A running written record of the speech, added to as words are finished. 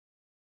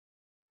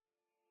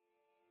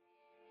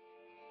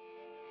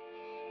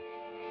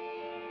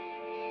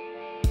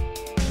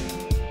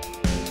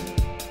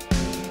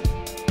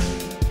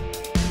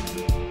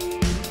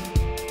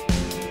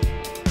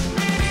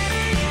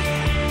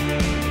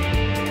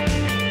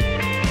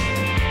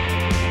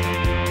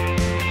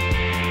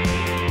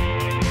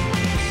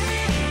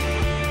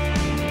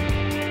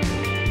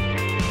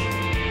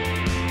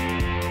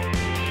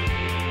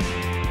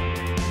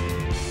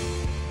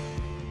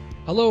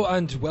Hello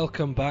and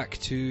welcome back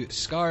to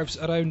Scarves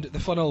Around the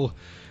Funnel,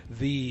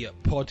 the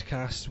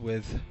podcast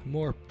with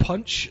more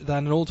punch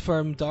than an Old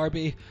Firm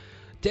derby,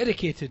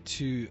 dedicated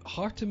to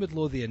Heart of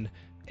Midlothian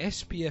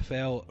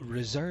SPFL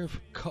Reserve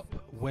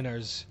Cup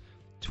winners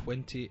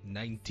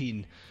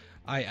 2019.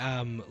 I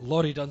am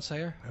Laurie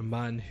Dunsire, a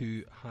man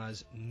who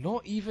has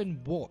not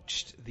even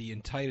watched the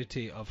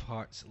entirety of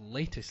Hearts'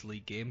 latest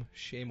league game,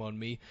 shame on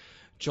me,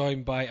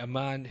 joined by a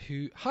man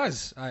who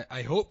has,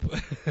 I hope,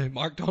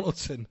 Mark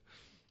Donaldson.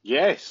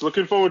 Yes,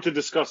 looking forward to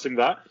discussing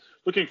that.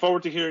 Looking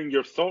forward to hearing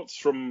your thoughts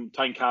from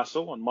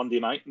Tynecastle on Monday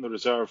night in the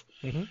Reserve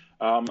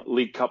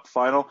League Cup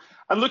final.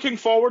 And looking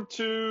forward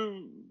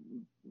to,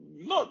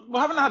 we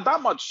haven't had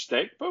that much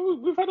stick, but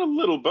we've had a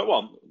little bit,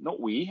 well, not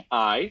we,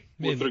 I,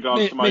 with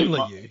regards to mainly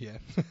you,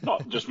 yeah.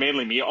 Not just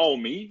mainly me, all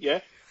me,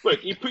 yeah.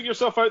 Look, you put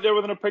yourself out there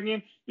with an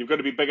opinion, you've got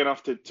to be big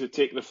enough to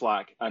take the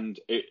flak. And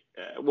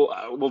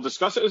we'll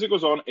discuss it as it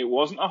goes on. It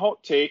wasn't a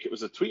hot take, it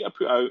was a tweet I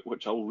put out,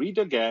 which I'll read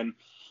again.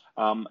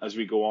 As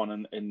we go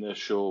on in the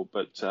show.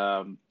 But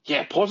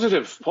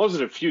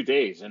positive few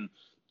days. And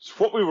it's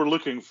what we were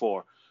looking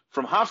for.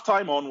 From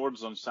halftime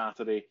onwards on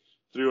Saturday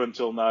through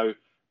until now,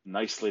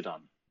 nicely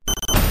done.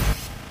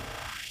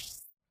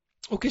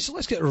 Okay, so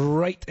let's get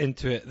right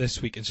into it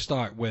this week and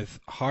start with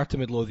Heart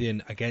of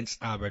Midlothian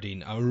against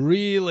Aberdeen. A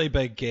really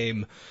big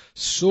game.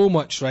 So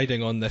much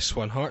riding on this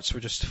one. Hearts were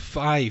just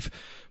 5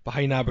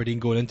 behind Aberdeen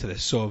going into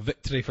this. So a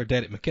victory for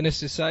Derek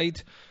McInnes'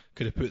 side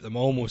could have put them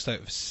almost out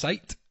of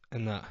sight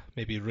in that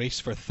maybe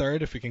race for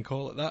third, if we can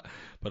call it that.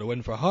 But a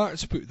win for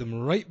Hearts put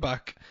them right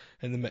back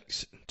in the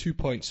mix, 2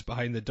 points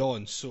behind the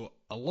Dons. So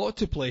a lot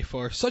to play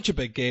for, such a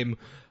big game,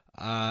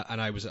 and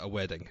I was at a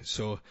wedding.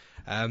 So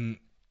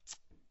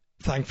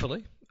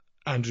thankfully,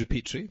 Andrew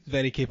Petrie,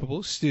 very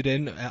capable, stood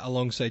in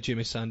alongside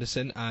Jamie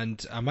Sanderson,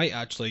 and I might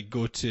actually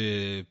go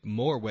to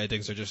more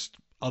weddings or just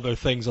other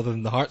things other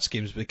than the Hearts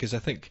games, because I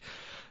think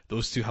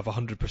those two have a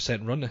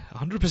 100% run,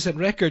 100%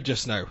 record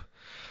just now.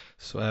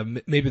 So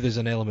maybe there's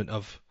an element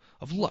of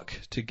luck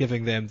to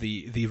giving them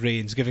the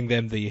reins, giving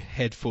them the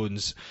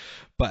headphones.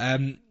 But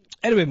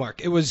anyway,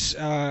 Mark, it was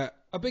a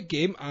big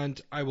game,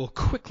 and I will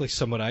quickly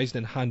summarise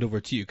and hand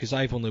over to you, because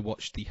I've only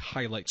watched the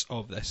highlights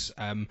of this.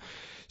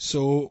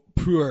 So,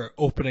 poor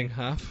opening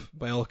half,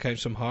 by all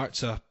accounts from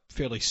Hearts, a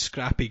fairly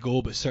scrappy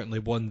goal, but certainly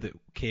one that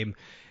came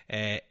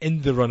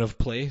in the run of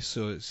play,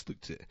 so it's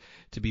looked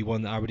to be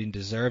one that Aberdeen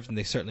deserved, and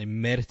they certainly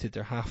merited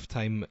their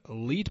half-time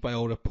lead by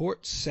all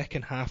reports.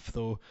 Second half,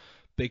 though,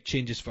 big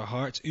changes for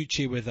Hearts.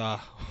 Uche with a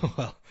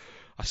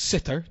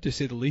sitter, to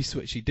say the least,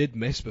 which he did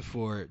miss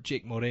before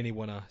Jake Mulroney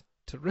won a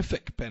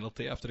terrific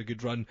penalty after a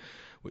good run,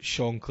 which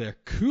Sean Clare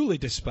coolly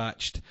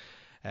dispatched.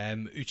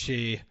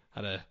 Uche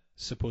had a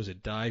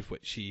supposed dive,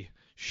 which he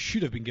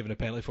should have been given a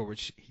penalty for,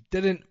 which he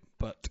didn't,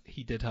 but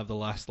he did have the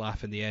last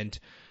laugh in the end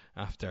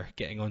after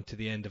getting onto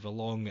the end of a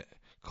long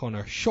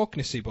Connor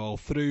Shaughnessy ball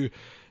through.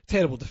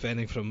 Terrible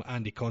defending from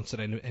Andy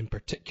Considine in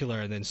particular,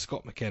 and then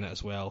Scott McKenna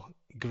as well.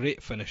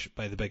 Great finish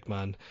by the big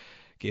man.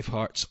 Gave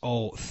Hearts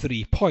all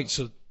 3 points.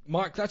 So,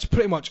 Mark, that's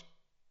pretty much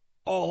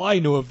all I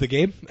know of the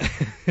game.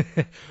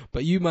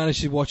 But you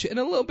managed to watch it in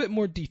a little bit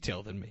more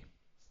detail than me.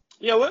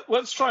 Yeah,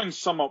 let's try and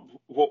sum up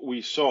what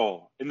we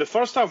saw. In the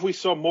first half, we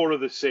saw more of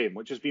the same,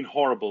 which has been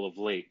horrible of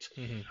late.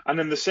 Mm-hmm. And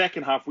in the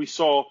second half, we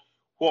saw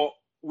what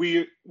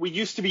we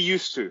used to be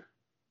used to,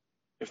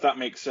 if that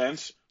makes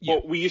sense. Yeah.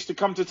 What we used to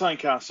come to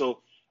Tynecastle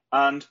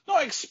and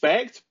not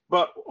expect,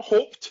 but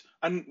hoped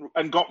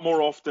and got more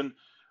often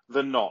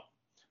than not.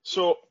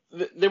 So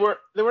they were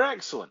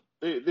excellent.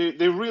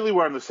 They really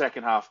were in the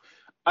second half,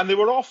 and they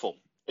were awful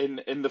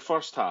in the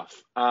first half.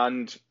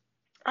 And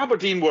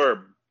Aberdeen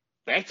were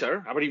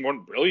better. Aberdeen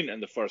weren't brilliant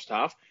in the first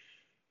half.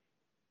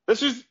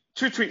 This is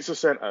 2 tweets I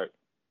sent out.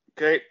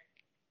 Okay,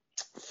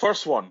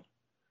 first one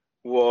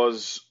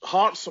was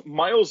Hearts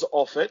miles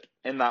off it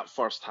in that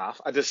first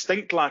half, a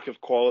distinct lack of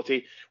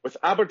quality, with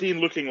Aberdeen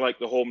looking like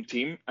the home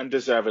team and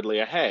deservedly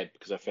ahead,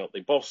 because I felt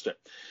they bossed it.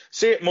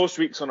 Say it most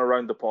weeks on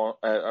Around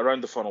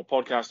the Funnel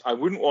podcast, I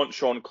wouldn't want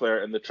Sean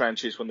Clare in the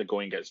trenches when the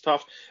going gets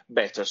tough.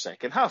 Better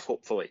second half,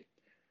 hopefully.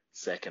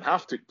 Second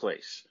half took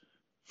place.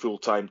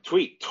 Full-time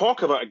tweet.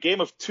 Talk about a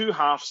game of 2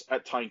 halves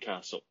at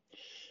Tynecastle.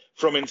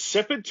 From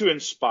insipid to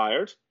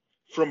inspired,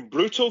 from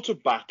brutal to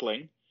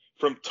battling,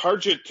 from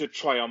turgid to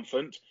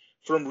triumphant,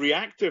 from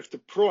reactive to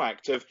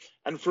proactive,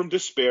 and from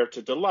despair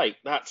to delight.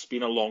 That's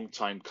been a long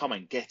time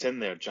coming. Get in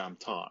there, Jam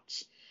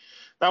Tarts.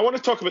 Now, I want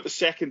to talk about the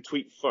second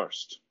tweet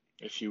first,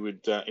 if you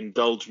would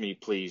indulge me,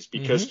 please,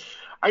 because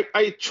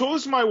I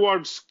chose my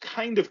words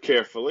kind of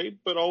carefully,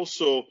 but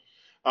also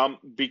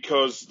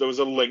because there was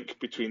a link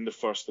between the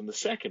first and the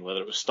second,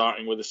 whether it was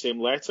starting with the same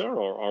letter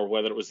or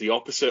whether it was the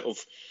opposite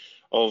of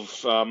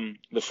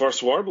the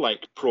first word,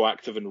 like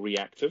proactive and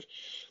reactive.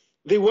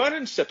 They were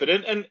insipid,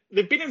 and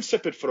they've been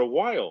insipid for a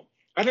while.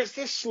 And it's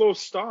this slow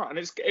start, and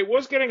it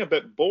was getting a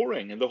bit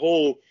boring. And the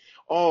whole,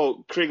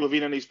 Craig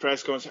Levein in his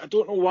press conference, I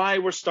don't know why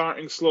we're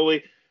starting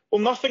slowly.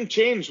 Well, nothing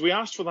changed. We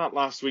asked for that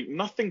last week.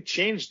 Nothing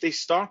changed. They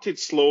started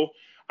slow,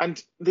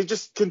 and they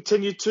just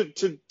continued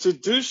to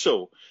do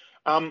so.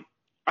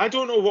 I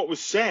don't know what was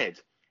said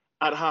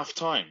at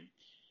half-time,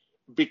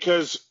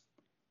 because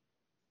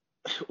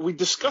we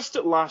discussed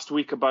it last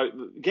week about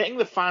getting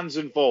the fans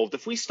involved.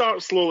 If we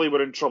start slowly,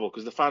 we're in trouble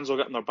because the fans will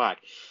get on their back.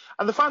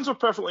 And the fans were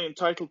perfectly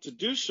entitled to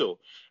do so.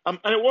 And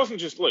it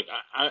wasn't just, look,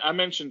 I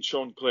mentioned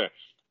Sean Clare.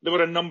 There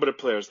were a number of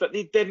players that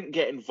they didn't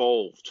get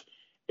involved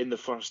in the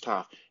first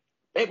half.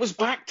 It was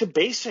back to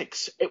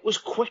basics. It was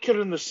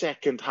quicker in the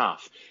second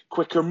half.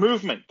 Quicker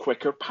movement,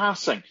 quicker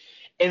passing,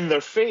 in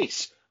their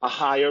face, a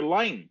higher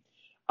line.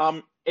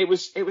 It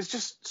was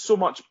just so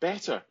much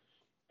better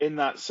in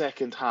that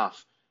second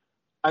half.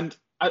 And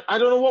I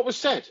don't know what was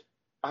said.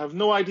 I have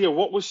no idea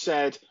what was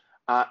said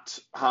at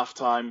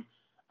halftime.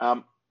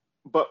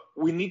 But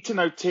we need to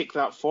now take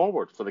that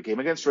forward for the game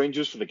against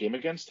Rangers, for the game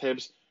against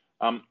Hibs,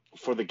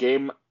 for the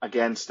game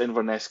against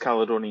Inverness,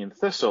 Caledonian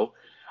Thistle.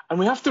 And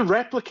we have to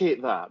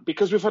replicate that,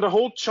 because we've had a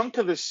whole chunk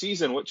of this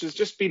season which has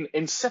just been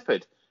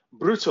insipid,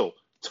 brutal,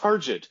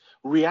 turgid,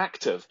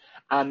 reactive,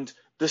 and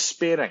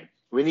despairing.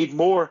 We need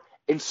more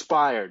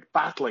inspired,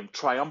 battling,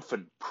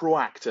 triumphant,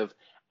 proactive,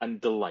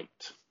 and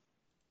delight.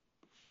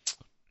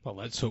 Well,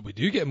 let's hope we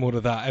do get more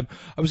of that.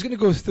 I was going to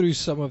go through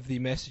some of the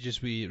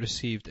messages we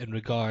received in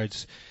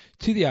regards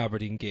to the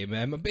Aberdeen game.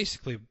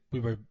 Basically, we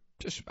were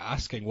just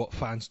asking what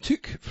fans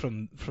took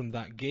from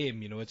that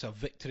game. You know, it's a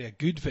victory, a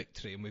good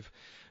victory, and we've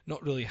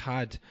not really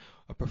had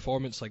a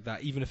performance like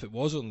that, even if it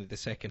was only the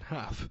second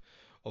half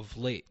of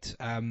late.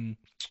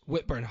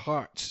 Whitburn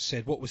Hart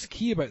said, what was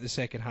key about the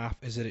second half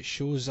is that it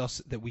shows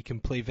us that we can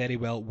play very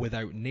well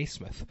without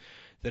Naismith.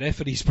 The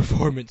referee's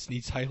performance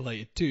needs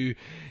highlighted too.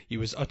 He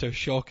was utter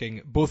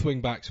shocking. Both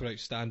wing backs were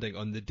outstanding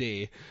on the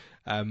day.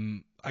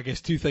 I guess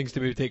two things to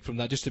maybe take from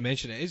that. Just to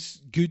mention, it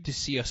is good to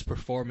see us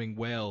performing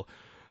well,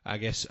 I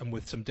guess, and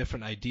with some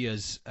different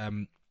ideas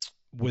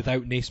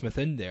without Naismith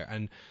in there.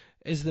 And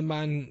is the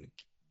man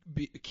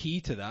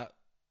key to that?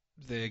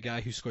 The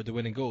guy who scored the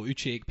winning goal,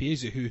 Uche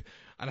Ikpeazu, who,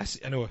 and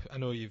I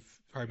know you've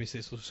heard me say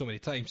this so many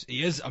times,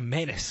 he is a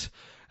menace,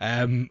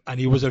 and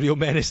he was a real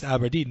menace to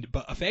Aberdeen,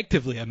 but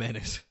effectively a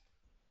menace.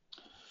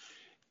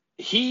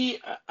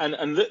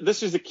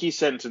 This is the key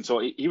sentence. So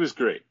he was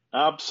great,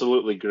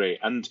 absolutely great.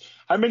 And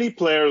how many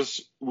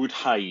players would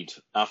hide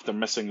after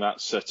missing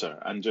that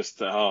sitter and just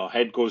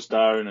head goes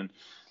down, and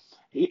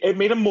it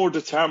made him more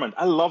determined.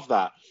 I love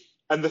that.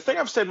 And the thing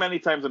I've said many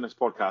times on this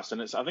podcast,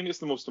 and I think it's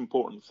the most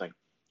important thing.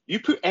 You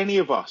put any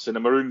of us in a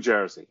maroon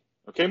jersey,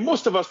 okay?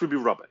 Most of us would be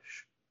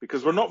rubbish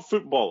because we're not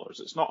footballers.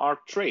 It's not our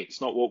trait.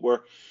 It's not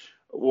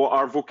what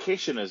our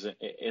vocation is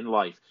in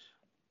life.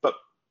 But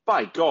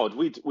by God,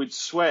 we'd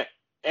sweat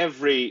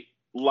every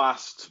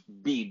last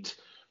bead.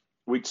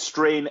 We'd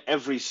strain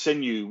every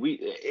sinew.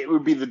 It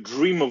would be the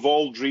dream of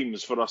all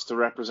dreams for us to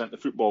represent the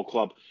football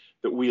club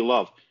that we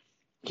love.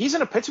 He's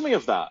an epitome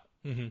of that.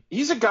 Mm-hmm.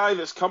 He's a guy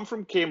that's come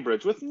from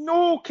Cambridge with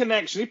no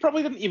connection. He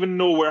probably didn't even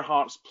know where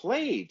Hearts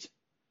played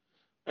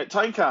at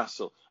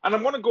Tynecastle. And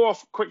I'm going to go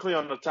off quickly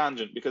on a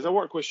tangent because I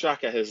work with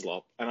Shaka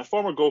Hislop and a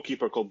former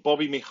goalkeeper called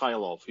Bobby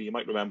Mikhailov, who you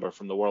might remember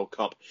from the World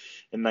Cup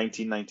in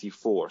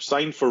 1994,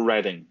 signed for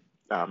Reading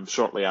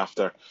shortly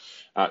after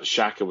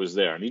Shaka was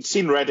there. And he'd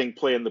seen Reading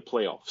play in the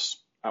playoffs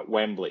at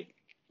Wembley.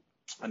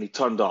 And he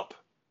turned up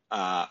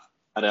at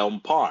Elm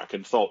Park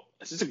and thought,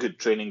 this is a good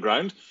training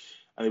ground.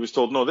 And he was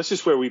told, no, this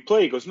is where we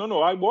play. He goes,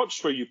 no, I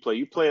watched where you play.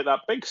 You play at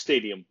that big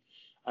stadium.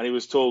 And he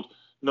was told,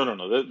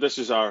 no, this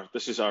is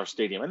our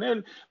stadium. And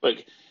then,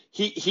 like,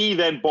 he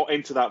then bought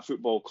into that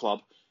football club,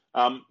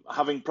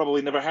 having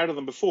probably never heard of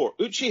them before.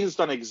 Uche has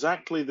done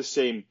exactly the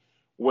same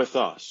with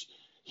us.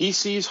 He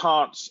sees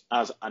Hearts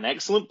as an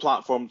excellent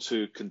platform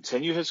to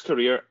continue his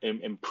career,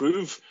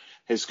 improve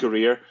his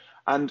career,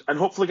 and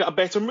hopefully get a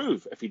better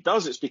move. If he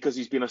does, it's because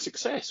he's been a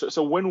success. So it's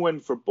a win-win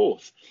for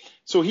both.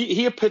 So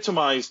he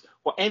epitomised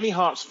what any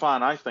Hearts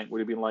fan, I think, would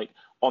have been like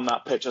on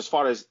that pitch as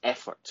far as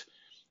effort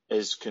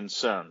is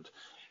concerned.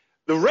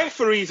 The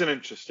referee's an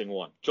interesting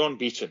one, John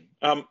Beaton.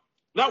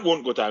 That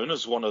won't go down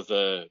as one of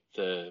the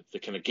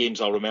kind of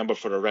games I'll remember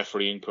for a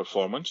refereeing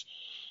performance.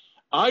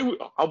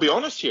 I'll be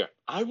honest here.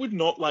 I would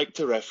not like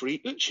to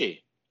referee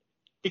Uche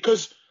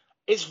because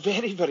it's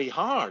very, very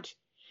hard.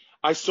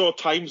 I saw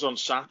times on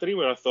Saturday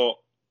where I thought,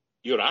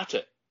 you're at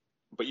it,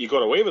 but you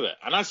got away with it.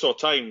 And I saw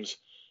times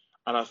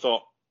and I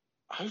thought,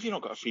 how have you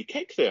not got a free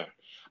kick there?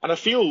 And I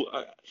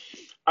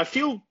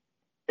feel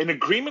in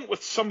agreement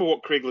with some of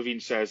what Craig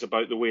Levein says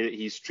about the way that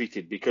he's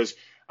treated, because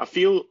I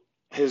feel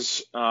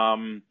his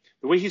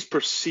the way he's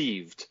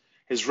perceived,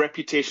 his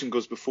reputation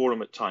goes before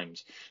him at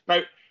times.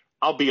 Now,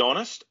 I'll be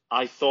honest,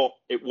 I thought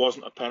it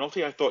wasn't a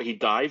penalty. I thought he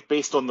dived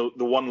based on the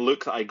one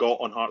look that I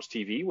got on Hearts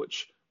TV,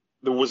 which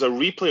there was a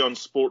replay on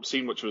Sports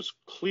Scene which was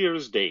clear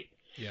as day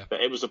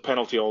that it was a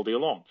penalty all day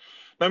long.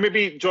 Now,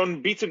 maybe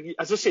John Beaton,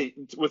 as I say,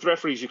 with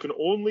referees, you can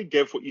only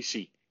give what you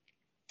see.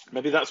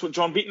 Maybe that's what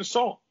John Beaton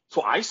saw. It's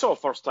what I saw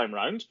first time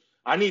round.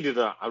 I needed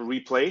a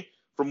replay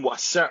from a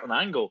certain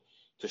angle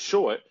to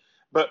show it.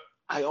 But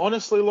I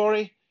honestly,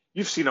 Laurie,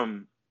 you've seen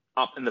him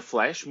up in the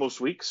flesh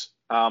most weeks.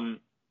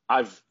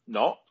 I've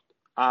not.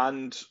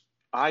 And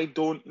I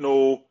don't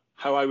know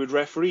how I would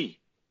referee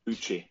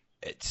Uche.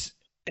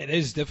 It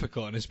is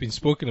difficult, and it's been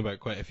spoken about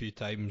quite a few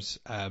times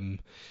in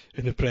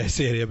the press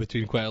area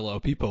between quite a lot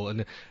of people.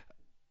 And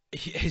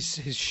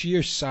his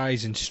sheer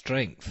size and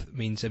strength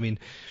means, I mean,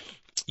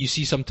 you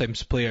see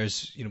sometimes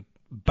players,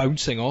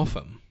 bouncing off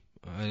him,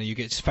 and you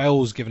get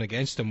fouls given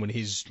against him when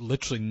he's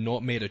literally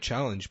not made a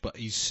challenge. But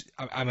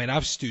I mean,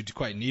 I've stood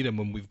quite near him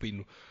when we've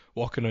been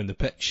walking around the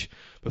pitch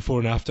before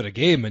and after a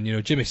game,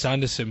 and Jimmy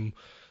Sanderson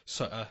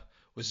sort of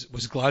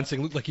was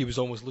glancing, looked like he was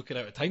almost looking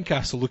out at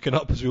Tynecastle, looking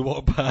up as we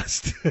walked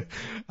past.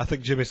 I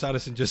think Jimmy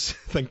Sanderson just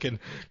thinking,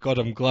 God,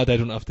 I'm glad I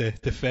don't have to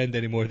defend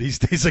anymore these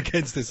days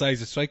against the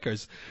size of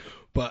strikers.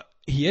 But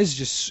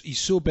he's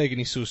so big and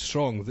he's so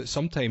strong that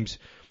sometimes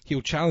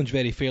he'll challenge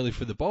very fairly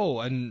for the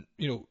ball, and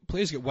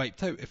players get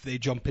wiped out if they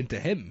jump into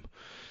him.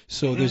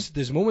 So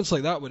there's moments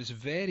like that where it's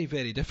very,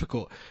 very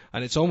difficult,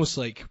 and it's almost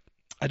like,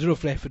 I don't know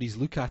if referees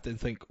look at it and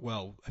think,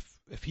 well,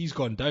 if he's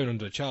gone down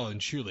under a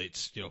challenge, surely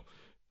it's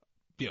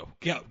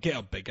get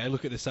up, big guy.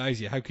 Look at the size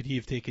of you. How could he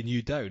have taken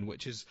you down?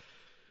 Which is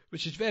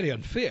very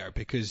unfair,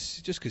 because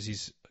just because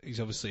he's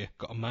obviously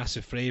got a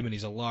massive frame and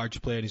he's a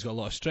large player and he's got a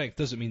lot of strength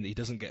doesn't mean that he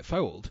doesn't get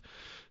fouled.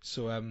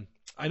 So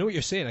I know what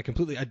you're saying.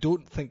 I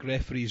don't think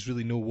referees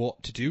really know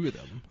what to do with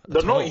him.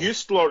 They're not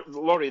used,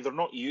 Laurie. They're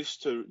not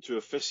used to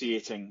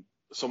officiating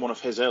someone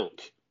of his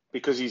ilk,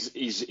 because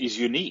he's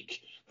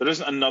unique. There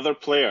isn't another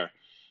player.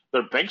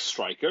 They're big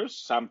strikers.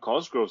 Sam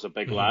Cosgrove's a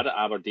big lad at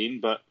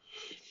Aberdeen, but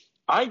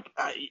I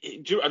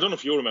don't know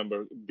if you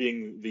remember,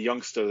 being the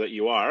youngster that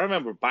you are. I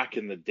remember back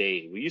in the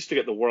day, we used to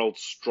get the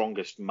world's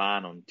strongest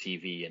man on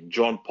TV, and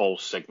John Paul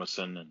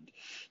Sigmason and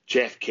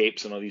Jeff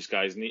Capes and all these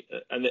guys,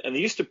 and they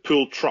used to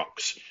pull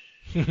trucks.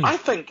 I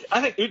think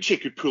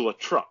Uche could pull a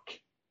truck.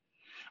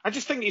 I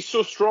just think he's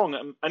so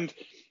strong, and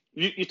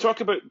you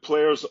talk about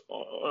players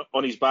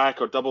on his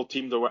back or double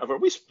teamed or whatever.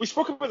 We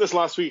spoke about this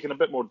last week in a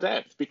bit more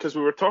depth, because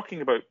we were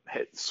talking about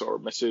hits or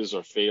misses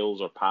or fails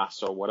or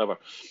pass or whatever.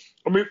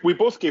 And we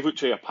both gave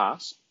Uche a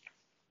pass,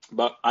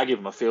 but I gave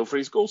him a fail for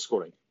his goal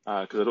scoring,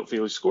 because I don't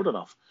feel he scored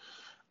enough.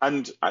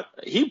 And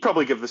he'd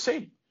probably give the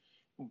same.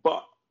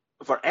 But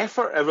for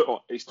effort,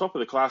 he's top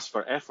of the class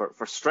for effort.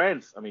 For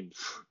strength, I mean,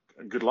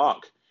 good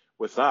luck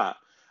with that.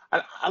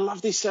 And I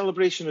love this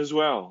celebration as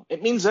well.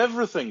 It means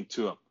everything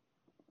to him.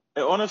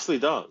 It honestly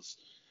does.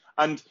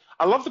 And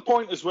I love the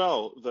point as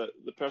well that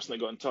the person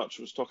that got in touch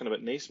was talking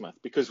about Naismith,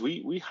 because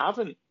we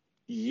haven't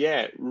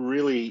yet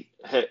really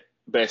hit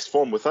best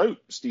form without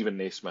Steven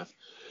Naismith.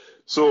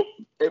 So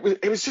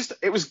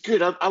it was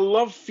good. I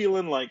love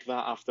feeling like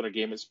that after a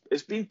game.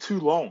 It's been too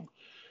long.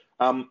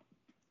 But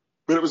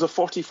it was a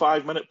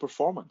 45-minute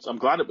performance. I'm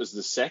glad it was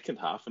the second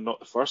half and not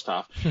the first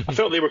half. I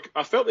felt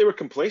they were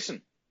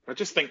complacent. I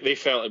just think they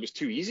felt it was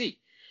too easy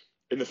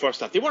in the first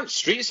half. They weren't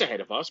streets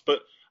ahead of us, but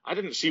I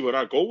didn't see where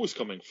our goal was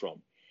coming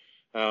from.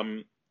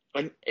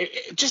 And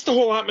just the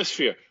whole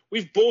atmosphere.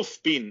 We've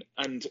both been,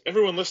 and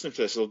everyone listening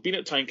to this will have been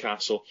at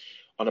Tynecastle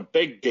on a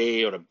big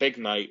day or a big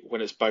night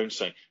when it's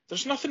bouncing.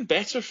 There's nothing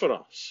better for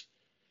us.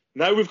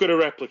 Now we've got to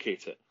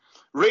replicate it.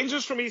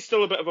 Rangers for me is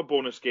still a bit of a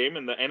bonus game,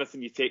 and that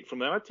anything you take from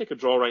them, I'd take a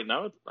draw right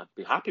now. I'd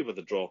be happy with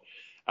a draw.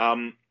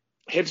 Hibs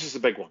is the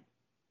big one,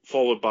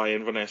 followed by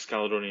Inverness,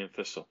 Caledonian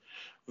Thistle.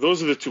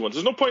 Those are the two ones.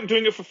 There's no point in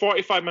doing it for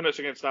 45 minutes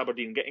against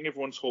Aberdeen, getting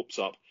everyone's hopes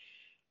up,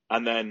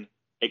 and then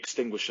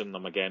extinguishing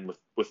them again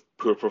with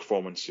poor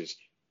performances.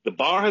 The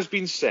bar has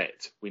been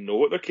set. We know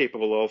what they're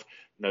capable of.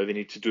 Now they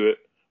need to do it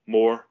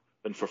more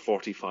than for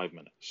 45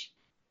 minutes.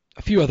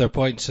 A few other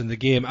points in the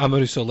game.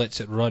 Amoruso lets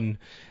it run,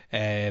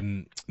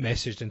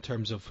 messaged in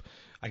terms of,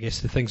 I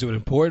guess, the things that were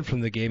important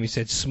from the game. He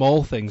said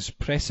small things,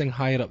 pressing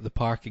higher up the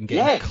park and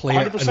getting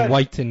Clare 100%. And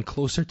Whiten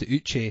closer to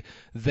Uche.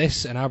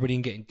 This and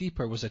Aberdeen getting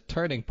deeper was a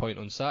turning point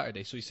on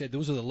Saturday. So he said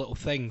those are the little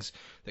things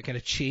that kind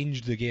of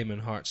changed the game in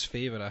Hearts'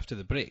 favour after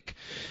the break.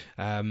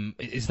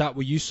 Is that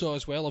what you saw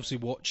as well, obviously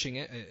watching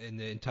it in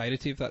the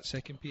entirety of that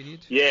second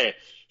period? Yeah.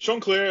 Sean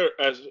Clare,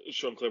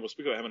 we'll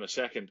speak about him in a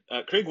second.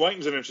 Craig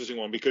Whiten's an interesting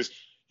one, because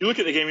you look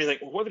at the game and you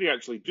think, well, what did he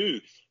actually do?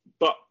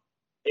 But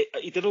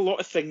he did a lot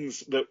of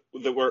things that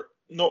were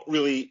not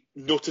really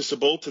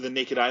noticeable to the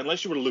naked eye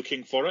unless you were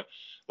looking for it,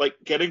 like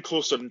getting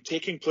closer and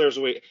taking players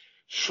away.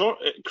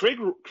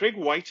 Craig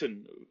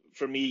Whiten,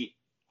 for me,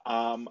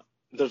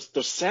 there's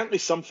certainly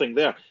something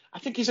there. I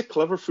think he's a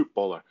clever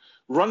footballer.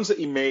 Runs that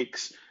he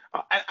makes,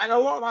 and a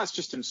lot of that's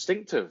just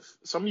instinctive.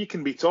 Some you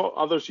can be taught,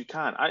 others you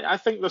can't. I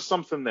think there's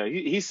something there.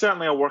 He's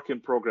certainly a work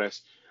in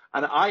progress.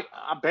 And I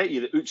bet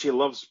you that Uche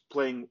loves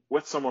playing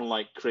with someone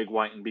like Craig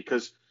Whiten,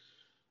 because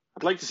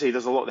I'd like to say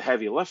there's a lot of the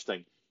heavy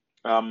lifting.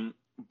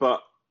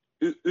 But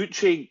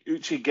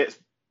Uche gets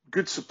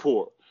good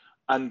support.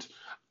 And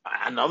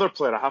another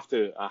player I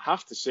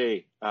have to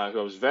say, who I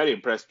was very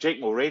impressed,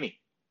 Jake Mulroney.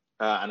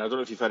 And I don't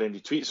know if you've had any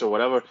tweets or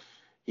whatever.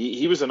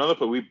 He was another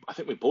player. I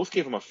think we both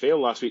gave him a fail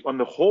last week on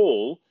the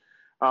whole,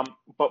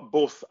 but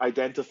both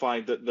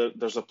identified that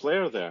there's a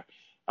player there.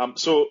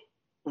 So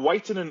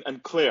Whiten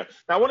and Clare.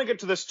 Now, I want to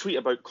get to this tweet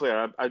about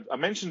Clare. I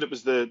mentioned it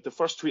was the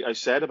first tweet I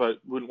said about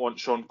wouldn't want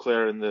Sean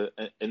Clare in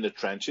the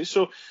trenches.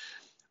 So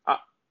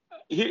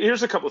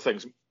here's a couple of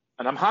things.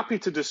 And I'm happy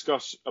to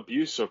discuss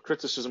abuse or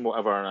criticism,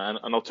 whatever, and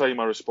I'll tell you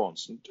my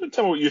response. And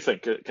tell me what you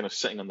think, kind of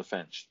sitting on the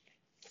fence.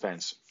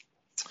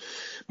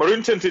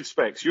 Maroon Tinted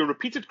Specs, your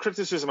repeated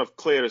criticism of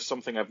Clare is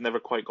something I've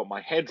never quite got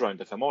my head round,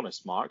 if I'm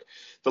honest, Mark.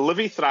 The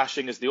Livy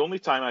thrashing is the only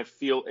time I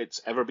feel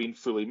it's ever been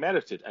fully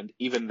merited, and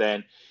even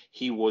then,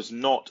 he was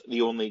not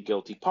the only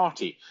guilty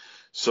party.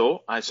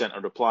 So I sent a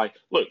reply,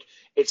 look,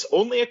 it's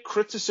only a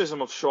criticism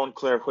of Sean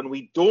Clare when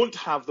we don't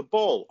have the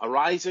ball,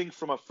 arising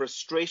from a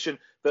frustration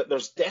that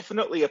there's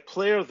definitely a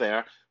player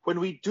there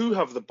when we do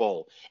have the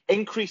ball.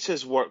 Increase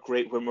his work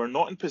rate when we're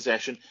not in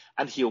possession,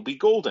 and he'll be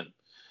golden.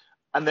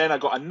 And then I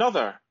got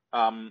another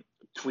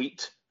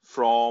tweet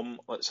from,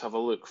 let's have a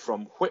look,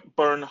 from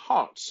Whitburn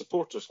Hearts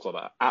Supporters Club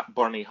at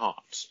Burnley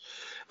Hearts.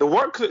 The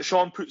work that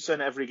Sean puts in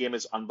every game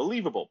is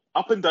unbelievable.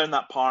 Up and down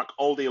that park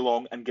all day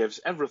long and gives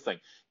everything.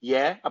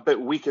 Yeah, a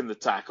bit weak in the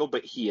tackle,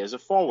 but he is a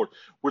forward.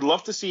 Would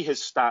love to see his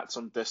stats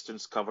on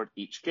distance covered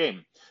each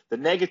game. The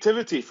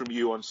negativity from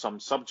you on some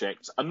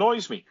subjects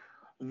annoys me.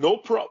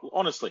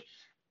 Honestly.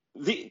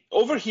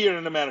 Over here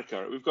in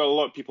America, we've got a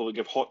lot of people that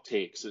give hot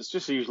takes. It's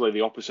just usually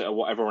the opposite of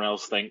what everyone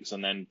else thinks,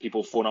 and then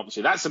people phone up and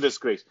say, that's a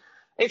disgrace.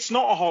 It's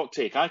not a hot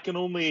take. I can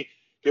only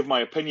give my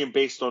opinion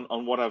based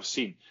on what I've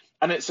seen.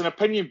 And it's an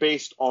opinion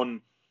based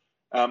on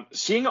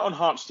seeing it on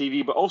Hearts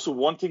TV, but also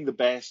wanting the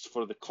best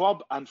for the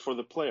club and for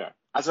the player.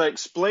 As I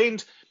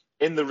explained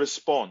in the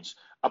response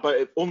about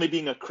it only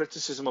being a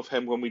criticism of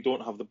him when we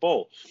don't have the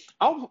ball,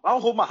 I'll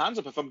hold my hands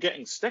up. If I'm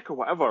getting stick or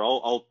whatever,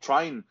 I'll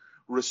try and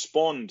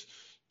respond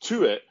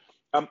to it.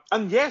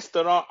 And yes,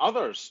 there are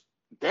others.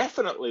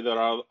 Definitely there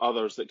are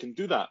others that can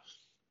do that.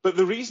 But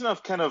the reason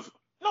I've kind of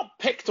not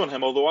picked on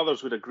him, although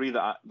others would agree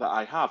that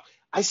I have,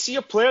 I see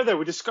a player there.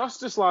 We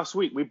discussed this last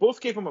week. We both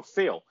gave him a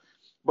fail,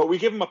 but we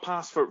gave him a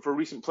pass for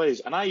recent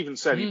plays. And I even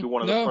said he'd be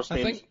one of the first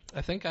names.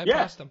 I think I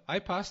passed him. I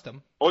passed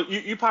him. Oh,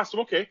 you passed him?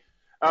 Okay.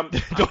 Don't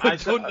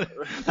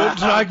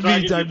drag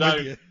me down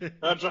with you.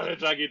 I'm trying to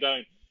drag you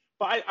down.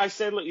 But I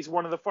said, look, he's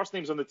one of the first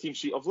names on the team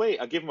sheet of late.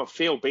 I gave him a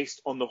fail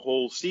based on the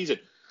whole season.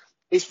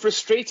 It's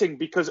frustrating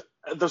because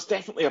there's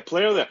definitely a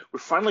player there.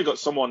 We've finally got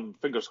someone,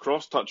 fingers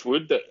crossed, touch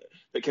wood,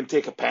 that can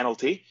take a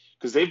penalty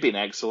because they've been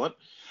excellent.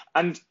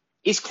 And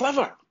he's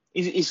clever.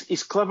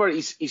 He's clever.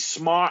 He's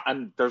smart,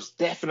 and there's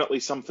definitely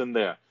something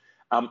there.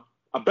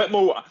 A bit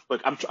more.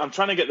 Look, I'm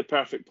trying to get the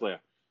perfect player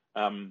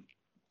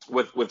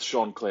with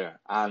Sean Clare,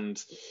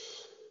 and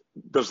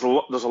there's a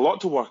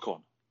lot to work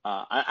on.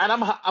 And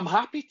I'm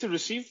happy to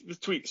receive the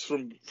tweets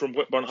from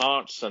Whitburn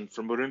Hearts and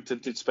from Maroon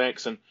Tinted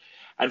Specs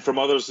and from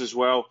others as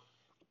well.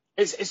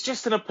 It's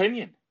just an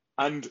opinion,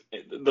 and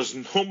there's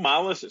no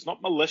malice. It's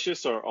not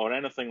malicious or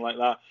anything like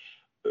that.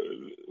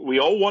 We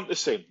all want the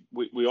same.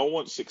 We all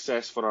want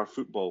success for our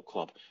football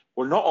club.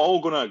 We're not all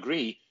going to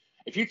agree.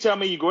 If you tell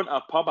me you go into a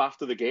pub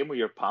after the game with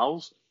your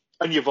pals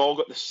and you've all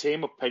got the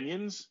same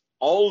opinions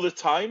all the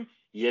time,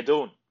 you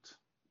don't.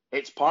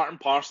 It's part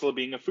and parcel of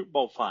being a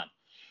football fan.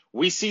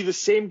 We see the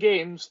same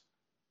games,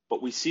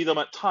 but we see them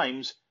at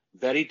times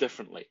very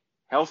differently.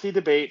 Healthy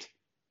debate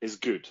is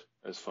good,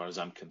 as far as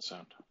I'm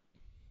concerned.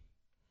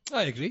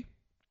 I agree.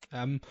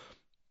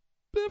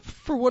 But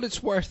for what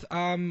it's worth,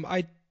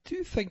 I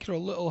do think you're a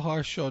little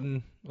harsh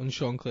on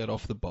Sean Clare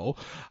off the ball.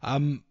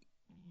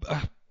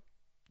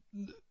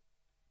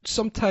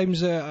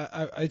 Sometimes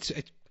it's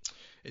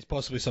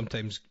possibly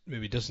sometimes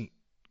maybe doesn't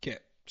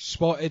get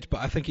spotted,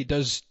 but I think he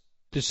does.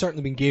 There's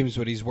certainly been games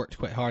where he's worked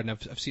quite hard, and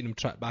I've seen him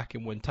track back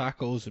and win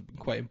tackles. It's been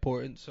quite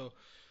important. So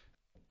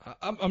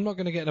I'm not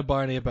going to get in a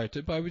Barney about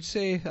it, but I would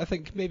say I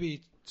think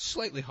maybe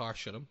slightly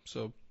harsh on him.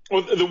 So.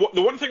 Well,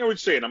 the one thing I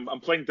would say, and I'm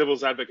playing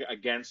devil's advocate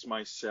against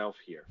myself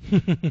here.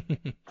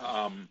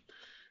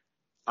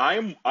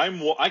 I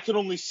can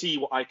only see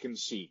what I can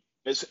see.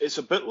 It's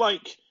a bit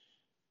like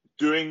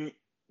doing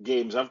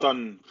games. I've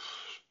done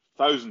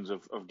thousands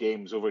of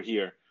games over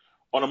here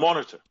on a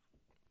monitor.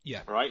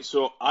 Yeah. Right.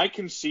 So I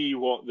can see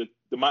what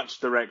the match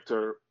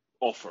director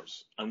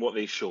offers and what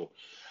they show.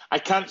 I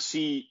can't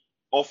see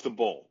off the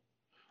ball.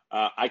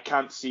 I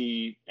can't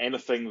see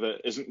anything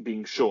that isn't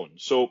being shown.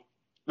 So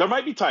there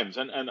might be times,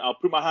 and I'll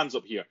put my hands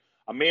up here,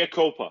 a mea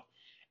culpa.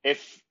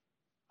 If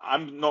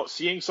I'm not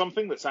seeing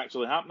something that's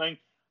actually happening,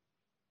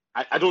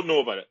 I don't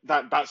know about it.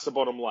 That's the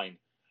bottom line.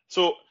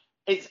 So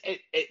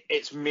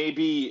it's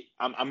maybe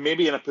I'm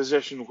maybe in a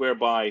position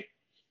whereby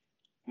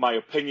my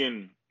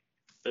opinion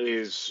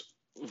is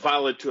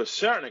valid to a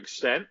certain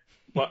extent,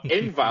 but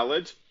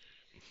invalid.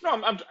 No,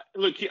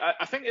 look,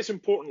 I think it's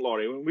important,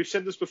 Laurie. We've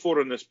said this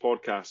before on this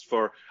podcast,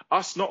 for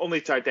us not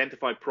only to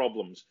identify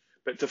problems,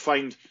 but to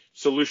find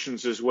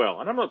solutions as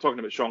well. And I'm not talking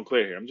about Sean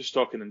Clare here. I'm just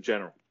talking in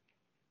general.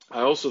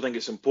 I also think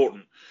it's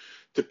important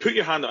to put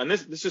your hand on, and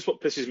this is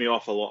what pisses me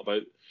off a lot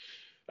about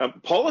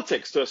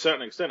politics to a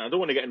certain extent. I don't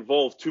want to get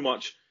involved too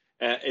much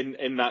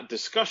in that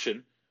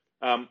discussion.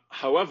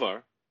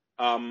 However,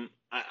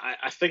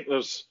 I think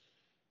there's,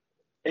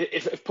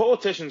 if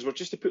politicians were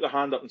just to put their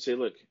hand up and say,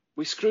 look,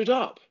 we screwed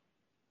up.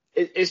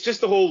 It's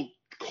just the whole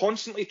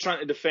constantly trying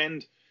to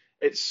defend.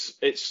 It's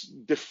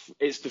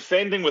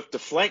defending with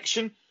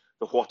deflection,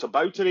 the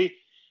whataboutery,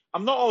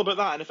 I'm not all about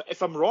that. And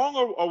if I'm wrong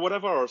or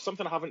whatever, or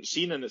something I haven't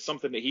seen and it's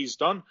something that he's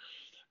done,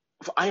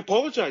 I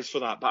apologise for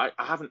that. But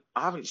I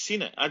haven't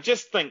seen it. I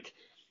just think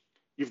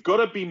you've got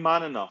to be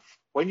man enough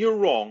when you're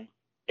wrong,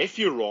 if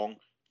you're wrong,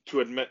 to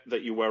admit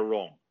that you were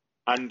wrong.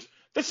 And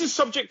this is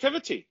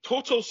subjectivity,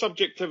 total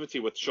subjectivity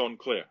with Sean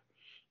Clare.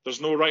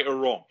 There's no right or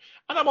wrong.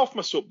 And I'm off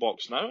my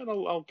soapbox now, and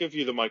I'll give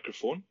you the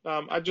microphone.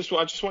 I just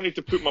wanted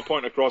to put my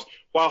point across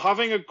while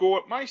having a go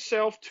at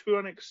myself to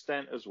an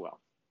extent as well.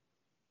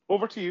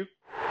 Over to you.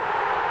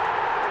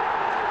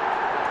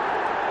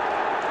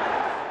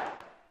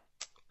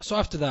 So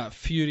after that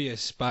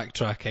furious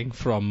backtracking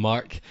from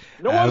Mark...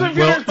 No, wasn't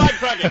furious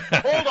backtracking.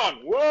 Hold on.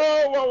 Whoa,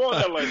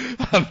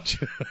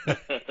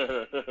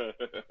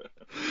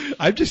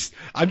 I'm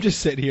just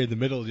sitting here in the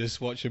middle, just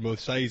watching both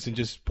sides and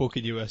just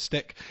poking you with a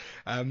stick.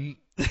 I'd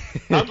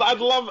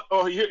love...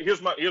 Oh,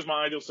 here's my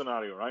ideal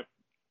scenario, right?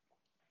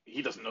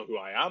 He doesn't know who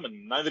I am,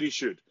 and neither he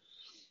should.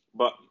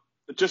 But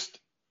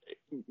just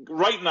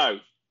right now,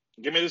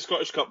 give me the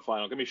Scottish Cup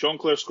final. Give me Sean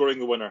Clare scoring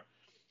the winner.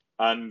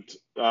 And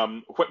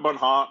Whitburn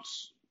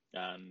Hearts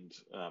and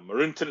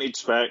maroon tinted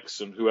specs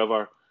and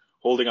whoever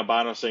holding a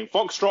banner saying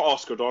Foxtrot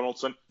Oscar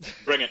Donaldson,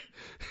 bring it.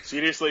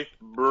 Seriously,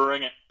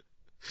 bring it.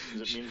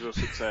 Because it means we're a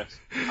success.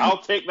 I'll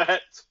take the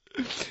hit.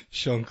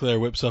 Sean Clare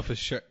whips off his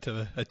shirt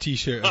to a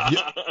t-shirt of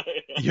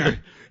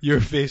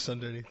your face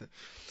underneath it.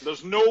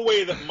 There's no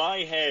way that my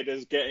head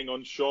is getting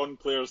on Sean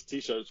Clare's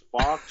t-shirt. It's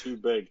far too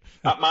big.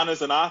 That man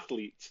is an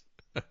athlete.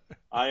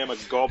 I am a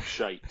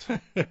gobshite.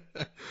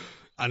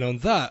 And on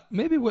that,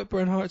 maybe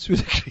Whitburn Hearts would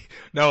agree.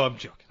 No, I'm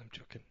joking.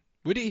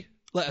 Would he?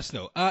 Let us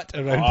know. At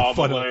Around the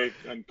Funnel.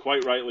 And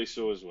quite rightly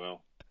so as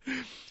well.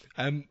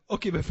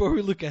 Okay, before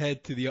we look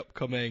ahead to the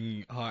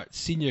upcoming Hearts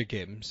senior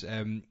games,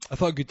 I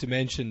thought it good to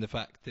mention the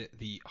fact that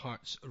the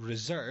Hearts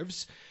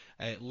reserves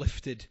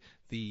lifted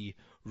the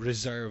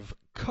Reserve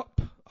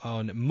Cup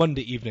on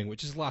Monday evening,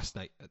 which is last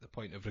night at the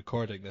point of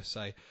recording this.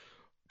 I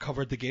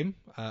covered the game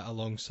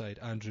alongside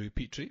Andrew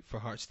Petrie for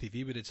Hearts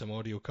TV. We did some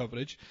audio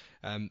coverage,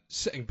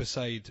 sitting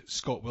beside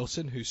Scott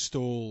Wilson, who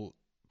stole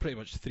pretty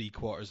much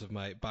 3/4 of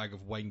my bag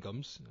of wine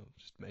gums. I'll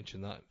just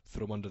mention that,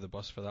 throw him under the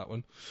bus for that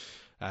one.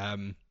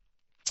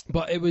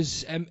 But it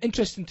was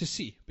interesting to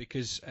see,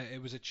 because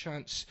it was a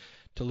chance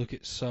to look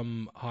at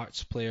some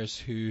Hearts players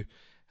who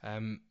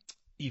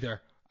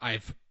either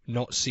I've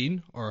not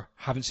seen or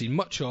haven't seen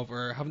much of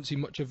or haven't seen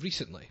much of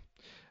recently.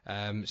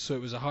 So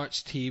it was a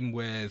Hearts team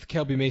with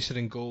Kelby Mason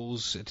in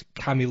goals,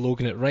 Cammy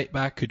Logan at right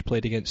back, who'd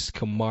played against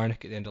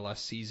Kilmarnock at the end of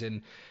last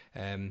season,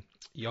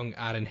 young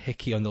Aaron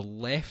Hickey on the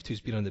left,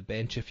 who's been on the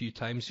bench a few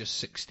times, just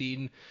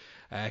 16.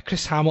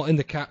 Chris Hamilton,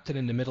 the captain,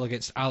 in the middle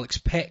against Alex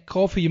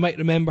Petkov, who you might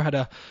remember had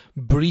a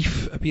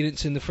brief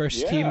appearance in the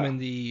first team in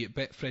the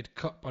Betfred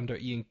Cup under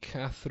Ian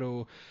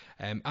Cathro.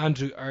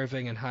 Andrew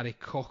Irving and Harry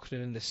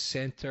Cochrane in the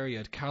centre. You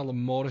had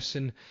Callum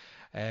Morrison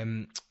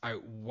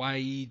out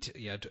wide.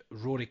 You had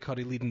Rory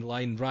Curry leading the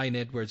line, Ryan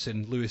Edwards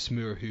and Lewis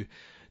Moore, who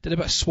did a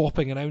bit of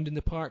swapping around in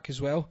the park as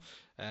well.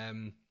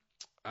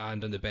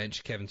 And on the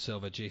bench, Kevin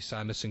Silva, Jay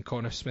Sanderson,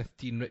 Connor Smith,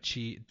 Dean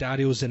Ritchie,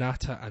 Dario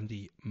Zanata, and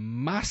the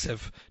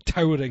massive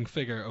towering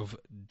figure of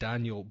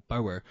Daniel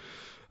Bauer.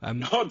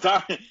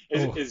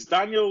 Is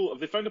Daniel? Have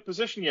they found a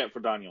position yet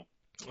for Daniel?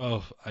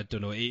 Oh, I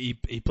don't know. He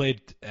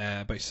played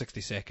about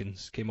 60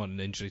 seconds, came on in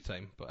injury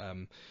time, but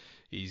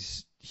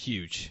he's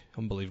huge,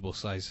 unbelievable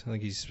size. I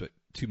think he's about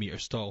 2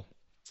 meters tall.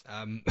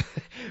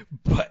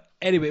 But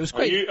anyway, it was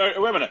quite... Wait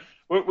a minute.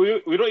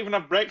 We don't even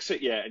have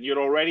Brexit yet, and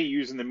you're already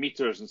using the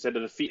meters instead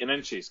of the feet and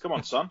inches. Come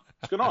on, son.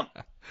 What's going on?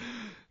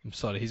 I'm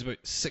sorry. He's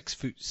about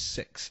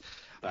 6'6".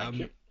 Thank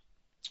you.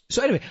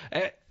 So anyway,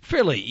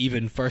 fairly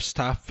even first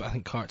half. I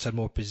think Hearts had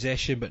more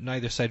possession, but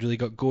neither side really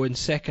got going.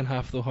 Second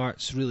half, though,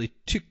 Hearts really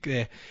took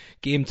the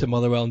game to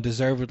Motherwell and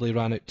deservedly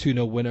ran out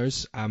 2-0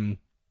 winners.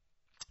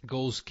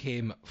 Goals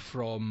came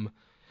from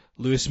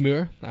Lewis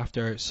Moore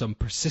after some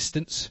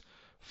persistence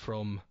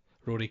from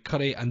Rory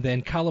Curry, and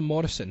then Callum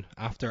Morrison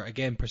after,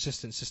 again,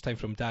 persistence, this time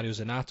from Dario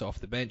Zanata off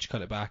the bench,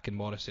 cut it back, and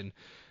Morrison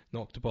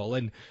knocked the ball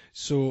in.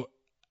 So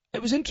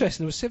it was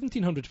interesting. There was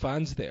 1,700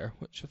 fans there,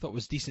 which I thought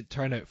was decent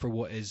turnout for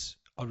what is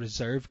a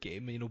reserve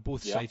game. You know,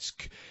 both sides.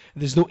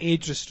 There's no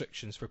age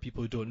restrictions for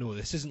people who don't know.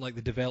 This isn't like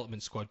the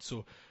development squad,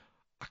 so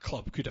a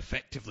club could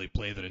effectively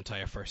play their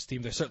entire first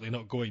team. They're certainly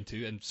not going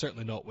to, and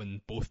certainly not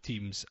when both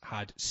teams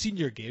had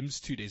senior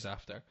games 2 days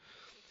after.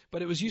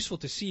 But it was useful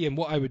to see, and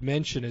what I would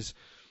mention is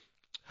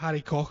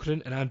Harry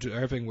Cochrane and Andrew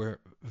Irving were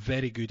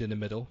very good in the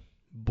middle.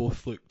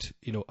 Both looked,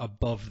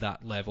 above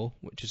that level,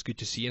 which is good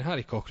to see. And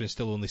Harry Cochrane is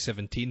still only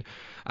 17.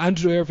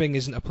 Andrew Irving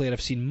isn't a player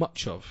I've seen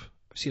much of.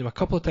 I've seen him a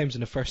couple of times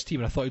in the first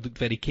team, and I thought he looked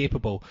very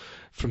capable.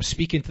 From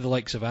speaking to the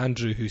likes of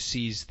Andrew, who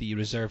sees the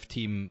reserve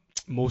team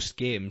most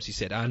games, he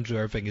said Andrew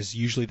Irving is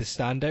usually the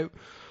standout,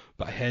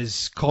 but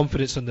his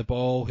confidence on the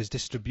ball, his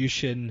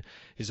distribution,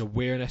 his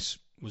awareness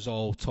was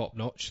all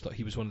top-notch. Thought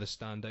he was one of the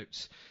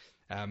standouts.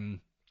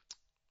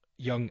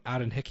 Young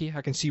Aaron Hickey,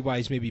 I can see why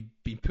he's maybe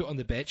been put on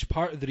the bench.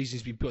 Part of the reason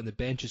he's been put on the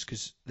bench is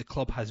because the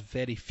club has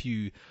very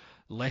few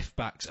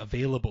left-backs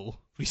available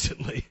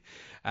recently,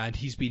 and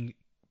he's been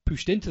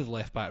pushed into the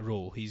left back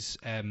role. He's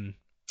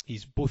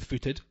both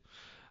footed,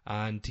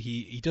 and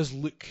he does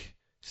look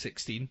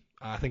 16.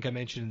 I think I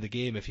mentioned in the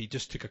game, if he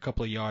just took a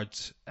couple of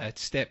yards,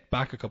 stepped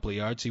back a couple of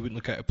yards, he wouldn't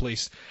look out of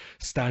place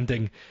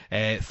standing,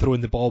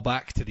 throwing the ball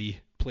back to the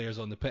players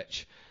on the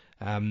pitch.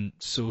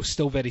 So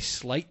still very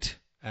slight,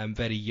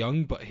 very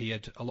young, but he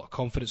had a lot of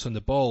confidence on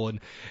the ball.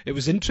 And it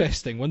was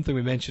interesting. One thing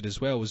we mentioned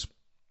as well was,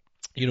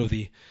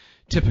 the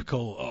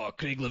typical,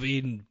 Craig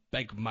Levein,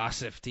 big,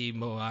 massive team.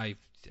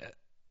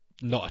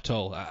 Not at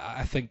all.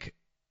 I think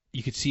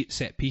you could see it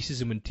set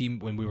pieces, and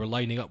when we were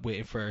lining up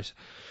waiting for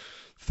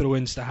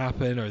throw-ins to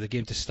happen or the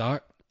game to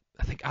start,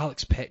 I think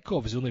Alex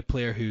Petkov is the only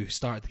player who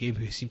started the game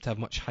who seemed to have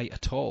much height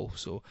at all.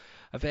 So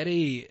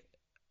a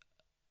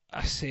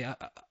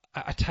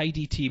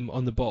tidy team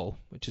on the ball,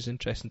 which is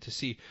interesting to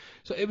see.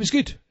 So it was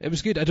good. I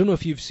don't know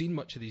if you've seen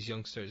much of these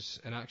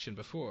youngsters in action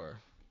before.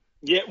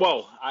 Yeah,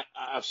 well,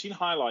 I've seen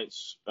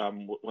highlights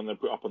when they're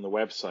put up on the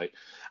website.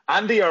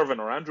 Andrew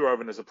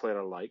Irvine is a player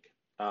I like.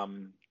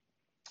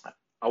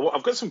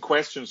 I've got some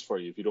questions for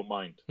you, if you don't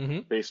mind,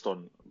 based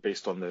on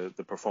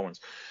the performance.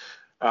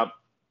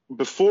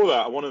 Before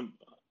that, I want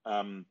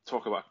to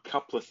talk about a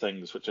couple of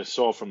things which I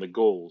saw from the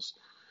goals.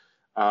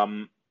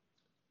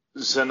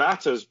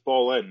 Zanata's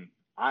ball in.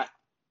 I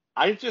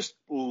just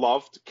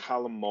loved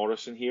Callum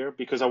Morrison here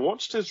because I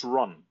watched his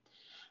run,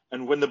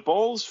 and when the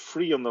ball's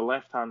free on the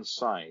left-hand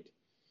side,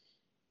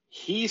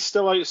 he's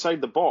still outside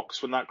the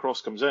box when that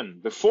cross comes in.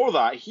 Before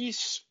that, he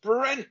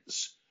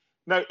sprints.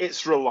 Now,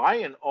 it's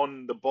reliant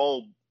on the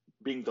ball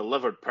being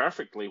delivered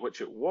perfectly,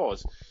 which it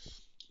was,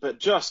 but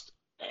just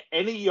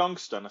any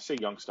youngster, and I say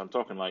youngster, I'm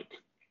talking like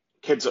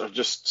kids that are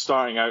just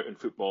starting out in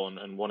football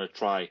and want to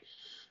try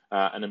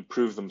and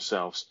improve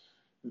themselves,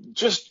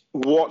 just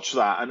watch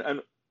that.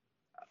 And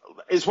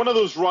it's one of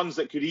those runs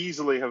that could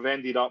easily have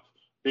ended up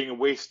being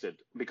wasted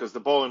because the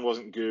ball in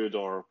wasn't good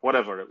or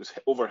whatever, it was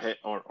overhit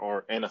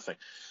or anything.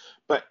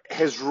 But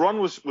his run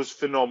was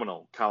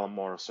phenomenal, Callum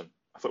Morrison.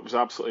 I thought it was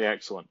absolutely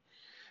excellent.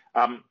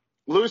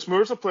 Lewis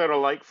Moore's a player I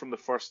like from the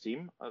first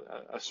team.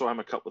 I saw him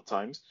a couple of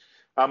times.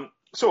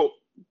 So,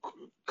 a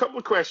couple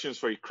of questions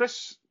for you.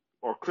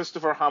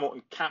 Christopher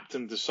Hamilton,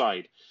 captain,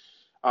 decide.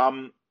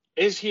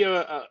 Is he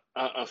a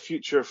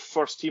future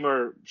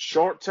first-teamer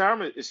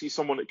short-term? Is he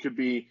someone that could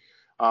be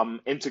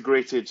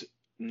integrated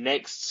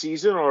next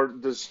season, or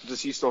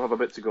does he still have a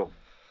bit to go?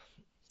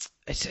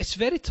 It's a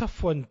very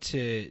tough one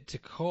to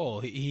call.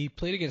 He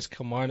played against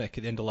Kilmarnock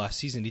at the end of last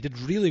season. He did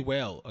really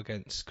well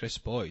against Chris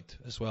Boyd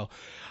as well.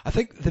 I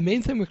think the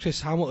main thing with Chris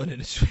Hamilton,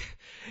 and it's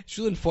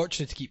really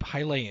unfortunate to keep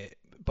highlighting it,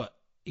 but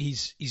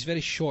he's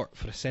very short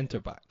for a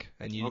centre-back,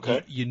 and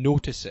you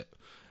notice it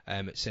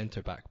at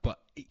centre-back. But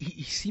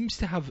he seems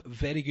to have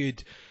very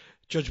good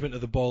judgment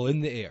of the ball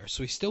in the air,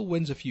 so he still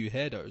wins a few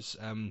headers.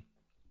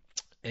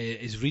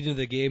 His reading of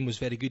the game was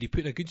very good. He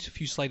put in a good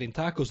few sliding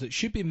tackles. That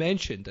should be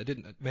mentioned. I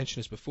didn't mention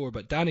this before,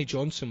 but Danny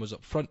Johnson was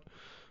up front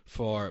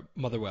for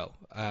Motherwell,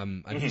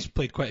 and he's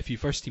played quite a few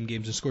first team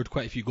games and scored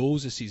quite a few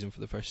goals this season for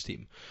the first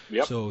team.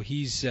 Yep. So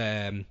he's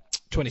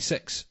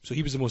 26, so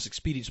he was the most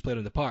experienced player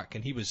in the park,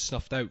 and he was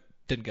snuffed out,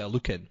 didn't get a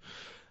look in.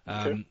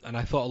 And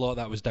I thought a lot of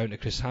that was down to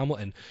Chris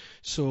Hamilton.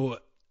 So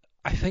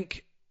I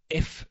think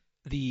if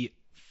the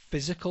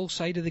physical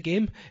side of the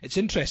game, it's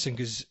interesting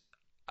because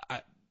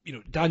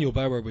Daniel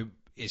Bauer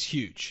is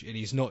huge, and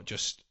he's not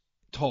just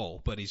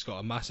tall, but he's got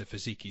a massive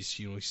physique. He's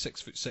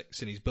 6'6",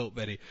 and he's built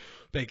very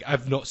big.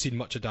 I've not seen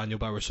much of Daniel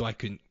Bauer, so I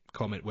couldn't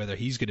comment whether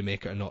he's going to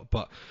make it or not.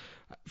 But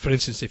for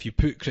instance, if you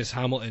put Chris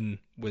Hamilton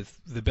with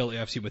the ability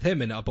I've seen with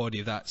him in a body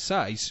of that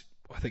size,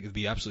 I think there'd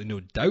be absolutely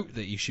no doubt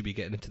that he should be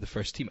getting into the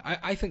first team.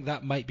 I think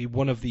that might be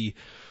one of the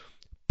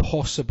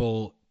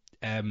possible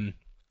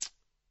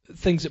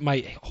things that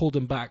might hold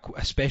him back,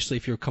 especially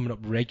if you're coming up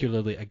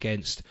regularly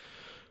against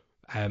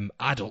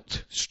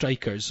adult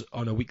strikers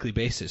on a weekly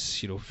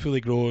basis. Fully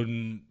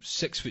grown,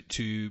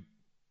 6'2",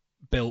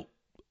 built.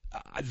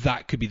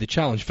 That could be the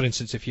challenge. For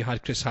instance, if you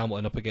had Chris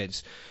Hamilton up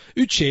against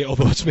Uche,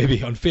 although it's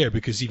maybe unfair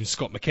because even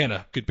Scott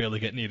McKenna could barely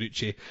get near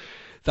Uche,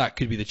 that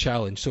could be the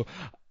challenge. So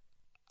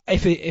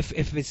if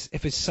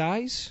his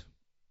size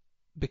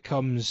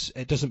becomes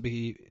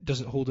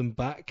doesn't hold him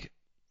back,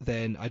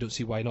 then I don't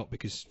see why not,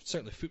 because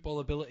certainly football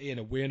ability and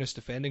awareness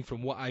defending,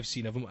 from what I've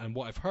seen of him and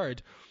what I've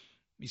heard,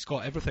 he's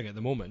got everything at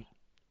the moment.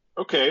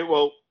 Okay,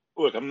 well,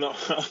 look, I'm not.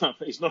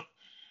 He's not.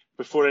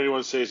 Before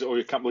anyone says, "Oh,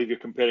 you can't believe you're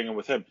comparing him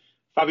with him,"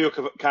 Fabio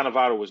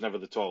Cannavaro was never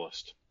the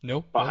tallest. No,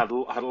 but had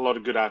a lot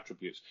of good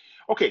attributes.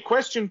 Okay,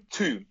 question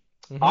 2.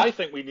 I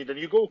think we need a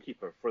new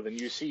goalkeeper for the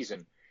new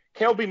season.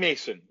 Kelby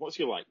Mason, what's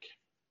he like?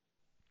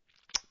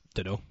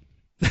 Don't know.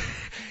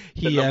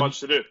 Didn't have much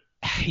to do.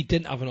 He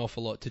didn't have an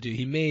awful lot to do.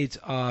 He made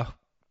a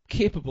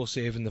capable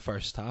save in the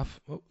first half.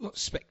 Well, not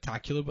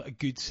spectacular, but a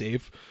good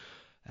save.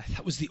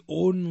 That was the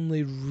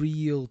only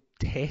real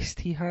test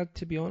he had,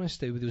 to be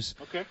honest. There was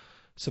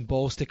some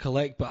balls to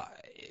collect, but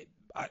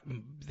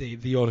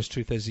the honest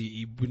truth is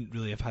he wouldn't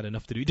really have had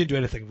enough to do. He didn't do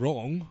anything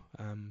wrong,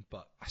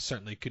 but I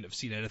certainly couldn't have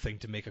seen anything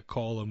to make a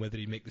call on whether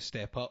he'd make the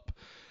step up.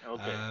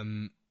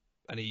 Okay.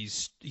 and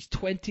he's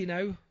 20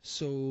 now,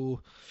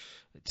 so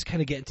it's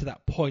kind of getting to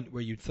that point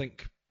where you'd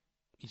think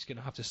he's going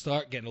to have to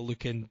start getting a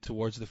look in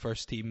towards the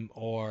first team,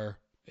 or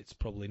it's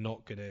probably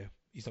not going to.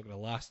 He's not going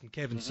to last. And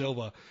Kevin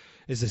Silva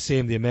is the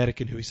same, the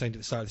American who he signed at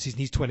the start of the season.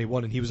 He's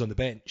 21 and he was on the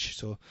bench,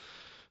 so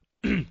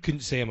couldn't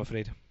say, I'm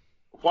afraid.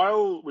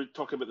 While we're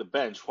talking about the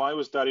bench, why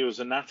was Dario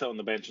Zanata on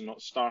the bench and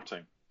not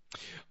starting?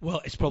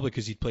 Well, it's probably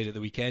because he'd played at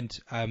the weekend.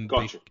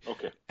 Gotcha.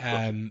 Okay.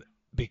 Gotcha.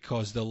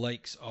 Because the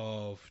likes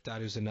of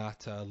Dario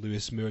Zanata,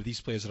 Lewis Moore, these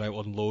players are out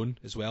on loan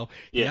as well.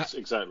 Yes,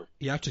 exactly.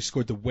 He actually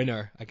scored the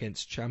winner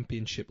against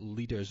Championship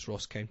leaders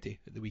Ross County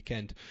at the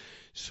weekend.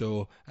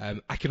 So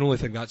I can only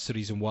think that's the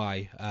reason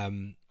why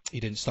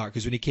he didn't start,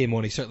 because when he came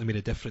on, he certainly made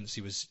a difference.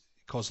 He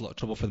caused a lot of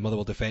trouble for the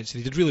Motherwell defence,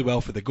 and he did really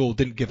well for the goal,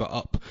 didn't give it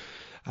up.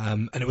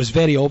 And it was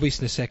very obvious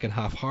in the second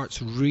half.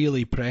 Hearts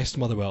really pressed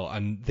Motherwell,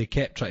 and they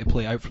kept trying to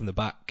play out from the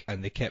back,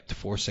 and they kept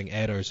forcing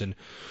errors, and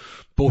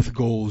both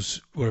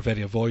goals were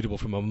very avoidable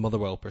from a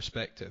Motherwell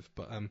perspective.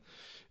 But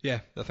yeah,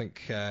 I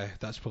think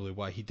that's probably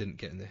why he didn't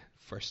get in the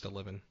first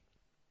 11.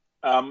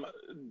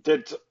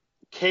 Did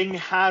King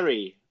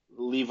Harry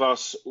leave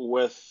us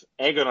with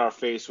egg on our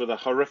face with a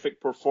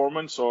horrific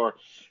performance, or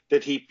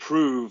did he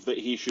prove that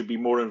he should be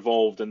more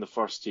involved in the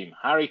first team?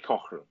 Harry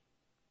Cochrane.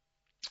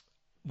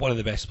 One of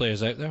the best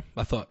players out there.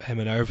 I thought him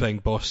and Irving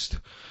bossed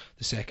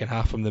the second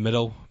half from the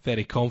middle.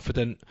 Very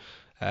confident.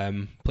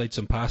 Played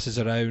some passes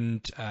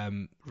around.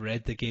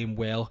 Read the game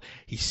well.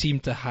 He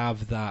seemed to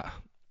have that.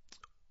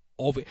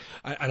 And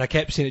I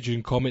kept saying it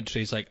during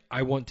commentaries, like,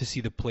 I want to see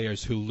the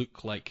players who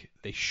look like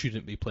they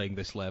shouldn't be playing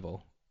this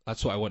level.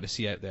 That's what I want to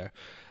see out there.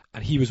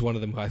 And he was one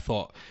of them who I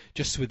thought,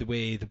 just with the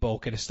way the ball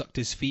kind of stuck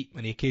to his feet,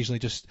 and he occasionally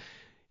just...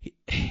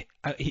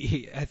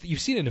 you've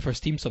seen it in the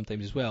first team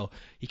sometimes as well.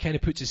 He kind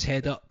of puts his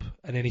head up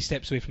and then he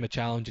steps away from a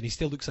challenge and he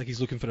still looks like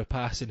he's looking for a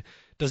pass and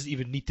doesn't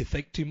even need to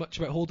think too much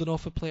about holding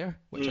off a player,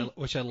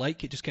 which I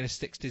like. It just kind of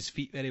sticks to his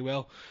feet very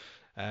well.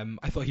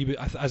 I thought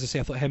I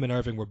thought him and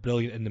Irving were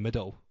brilliant in the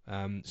middle.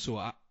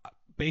 So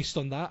based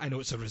on that, I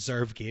know it's a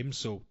reserve game,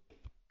 so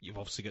you've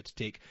obviously got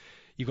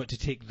to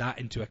take that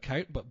into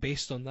account. But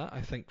based on that,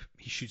 I think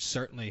he should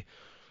certainly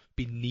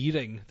be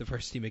nearing the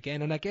first team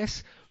again. And I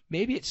guess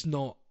maybe it's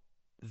not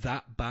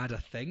that bad a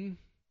thing,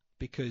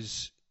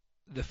 because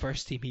the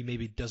first team, he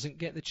maybe doesn't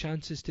get the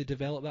chances to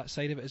develop that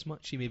side of it as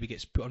much. He maybe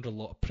gets put under a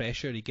lot of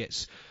pressure. He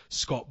gets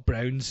Scott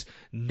Brown's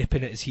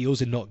nipping at his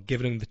heels and not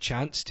giving him the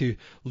chance to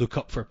look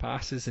up for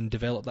passes and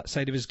develop that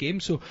side of his game.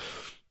 So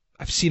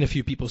I've seen a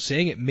few people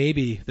saying it.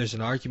 Maybe there's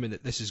an argument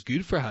that this is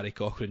good for Harry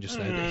Cochrane just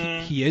now,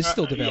 that he is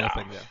still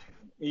developing there.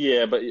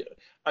 Yeah, but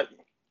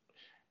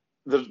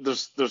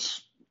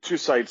there's two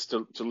sides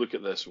to look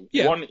at this.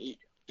 Yeah. One,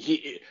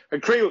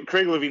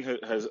 Craig Levine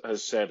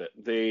has said it.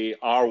 They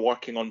are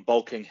working on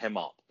bulking him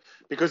up,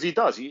 because he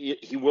does. He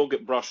will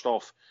get brushed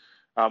off.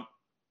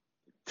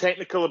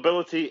 Technical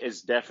ability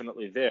is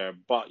definitely there,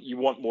 but you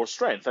want more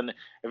strength. And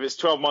if it's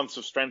 12 months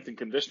of strength and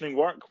conditioning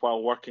work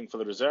while working for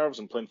the reserves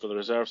and playing for the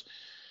reserves,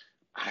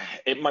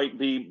 it might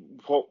be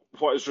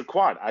what is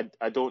required.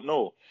 I don't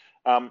know.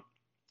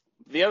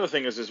 The other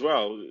thing is as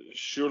well,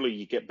 surely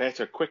you get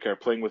better quicker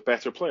playing with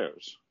better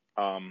players.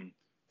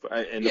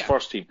 In the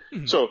first team.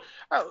 Mm-hmm. So,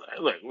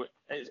 look,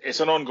 it's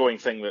an ongoing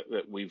thing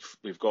that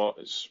we've got.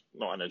 It's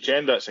not an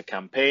agenda, it's a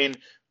campaign.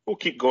 We'll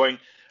keep going.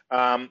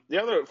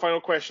 The other final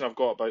question I've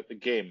got about the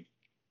game,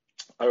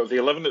 out of the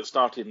 11 that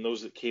started and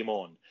those that came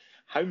on,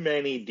 how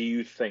many do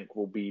you think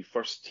will be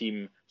first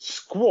team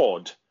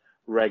squad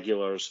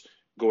regulars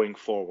going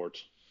forward?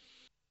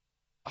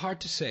 Hard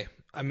to say.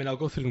 I mean, I'll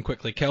go through them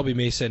quickly. Kelby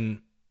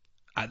Mason,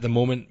 at the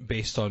moment,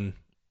 based on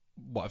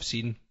what I've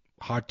seen,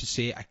 hard to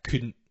say. I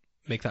couldn't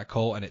make that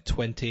call, and at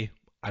 20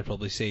 I'd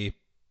probably say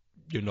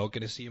you're not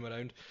going to see him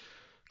around.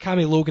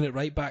 Cammy Logan at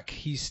right back,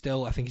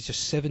 I think he's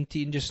just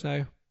 17 just now.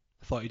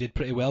 I thought he did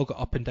pretty well, got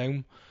up and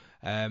down.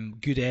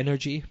 Good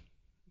energy,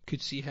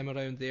 could see him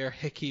around there.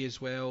 Hickey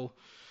as well,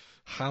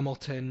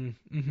 Hamilton.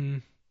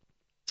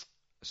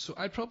 So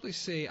I'd probably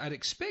say I'd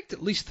expect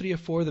at least 3 or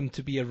 4 of them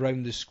to be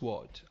around the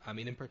squad. I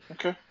mean,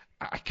 okay.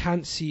 I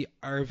can't see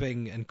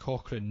Irving and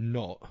Cochrane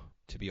not,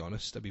 to be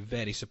honest. I'd be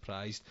very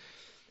surprised.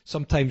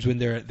 Sometimes when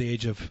they're at the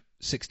age of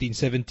 16,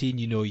 17,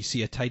 you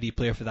see a tidy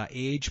player for that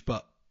age,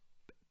 but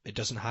it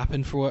doesn't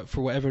happen for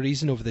whatever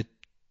reason over the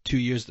 2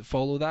 years that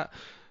follow that.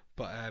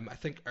 But I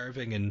think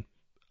Irving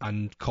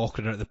and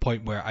Cochrane are at the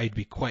point where I'd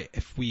be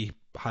if we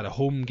had a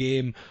home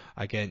game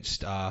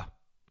against,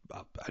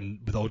 and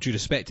with all due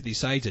respect to these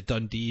sides, a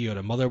Dundee or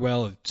a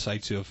Motherwell,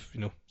 sides who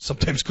have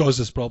sometimes caused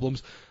us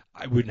problems,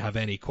 I wouldn't have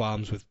any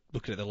qualms with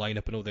looking at the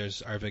lineup and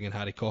there's Irving and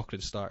Harry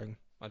Cochrane starting.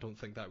 I don't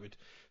think that would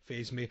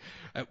faze me.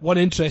 One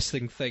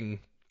interesting thing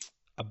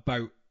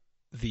about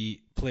the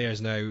players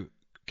now,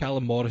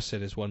 Callum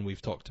Morrison is one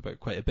we've talked about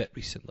quite a bit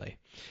recently.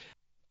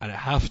 And at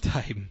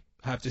half-time,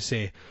 I have to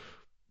say,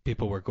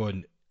 people were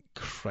going,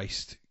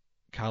 Christ,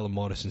 Callum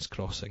Morrison's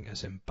crossing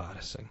is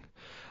embarrassing.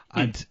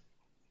 And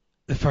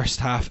the first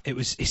half,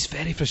 it's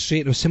very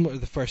frustrating. It was similar to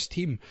the first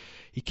team.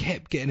 He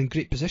kept getting in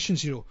great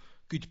positions,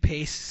 good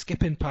pace,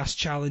 skipping past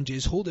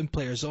challenges, holding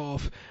players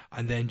off,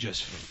 and then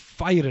just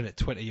firing it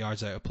 20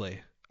 yards out of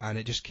play. And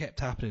it just kept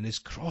happening. His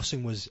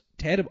crossing was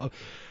terrible.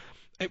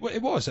 It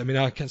was. I mean,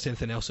 I can't say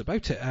anything else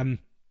about it. Then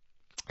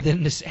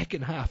in the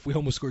second half, we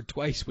almost scored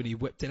twice when he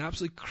whipped in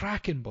absolutely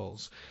cracking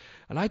balls.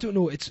 And I don't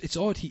know, it's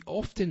odd. He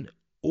often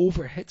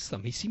overhits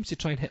them. He seems to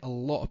try and hit a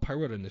lot of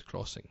power in his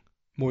crossing,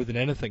 more than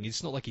anything.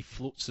 It's not like he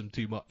floats them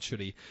too much or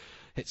he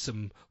hits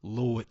them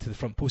low to the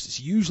front post. It's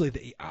usually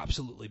that he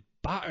absolutely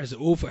batters it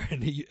over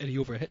and he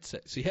overhits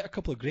it. So he hit a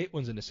couple of great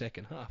ones in the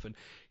second half, and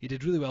he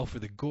did really well for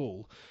the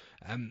goal.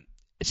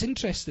 It's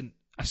interesting.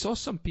 I saw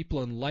some people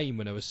online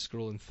when I was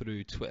scrolling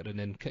through Twitter and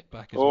then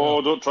Kickback as well.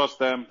 Oh, don't trust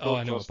them.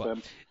 I know, but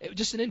it was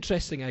just an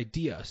interesting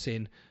idea,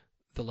 saying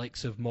the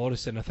likes of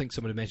Morrison, I think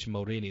somebody mentioned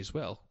Mulroney as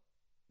well,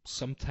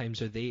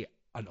 sometimes are they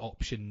an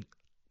option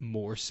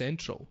more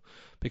central?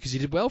 Because he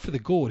did well for the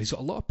goal, and he's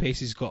got a lot of pace,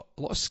 he's got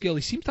a lot of skill,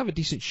 he seemed to have a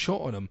decent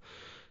shot on him.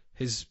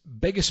 His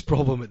biggest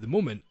problem at the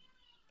moment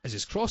is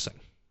his crossing.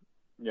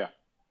 Yeah.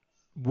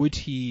 Would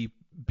he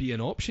be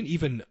an option,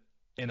 even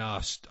in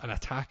an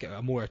attack,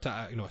 a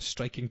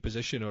striking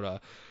position, or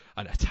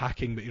an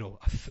attacking,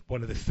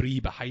 one of the three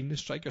behind the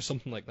striker,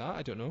 something like that?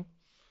 I don't know.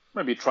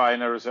 Maybe try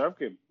in a reserve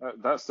game.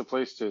 That's the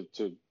place to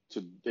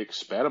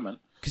experiment.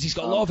 Because he's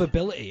got a lot of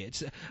ability.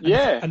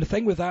 And the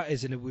thing with that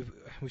is, and we've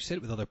said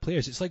it with other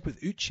players, it's like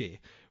with Uche.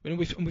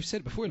 We've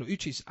said it before,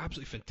 Uche's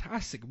absolutely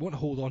fantastic. We want to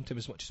hold on to him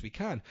as much as we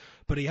can,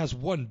 but he has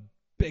one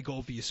big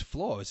obvious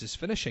flaw, is his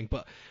finishing.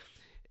 But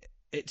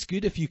it's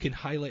good if you can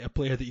highlight a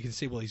player that you can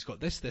say, well, he's got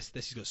this,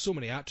 he's got so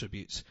many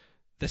attributes.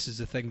 This is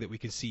the thing that we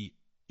can see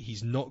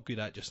he's not good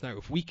at just now.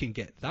 If we can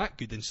get that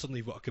good, then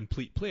suddenly we've got a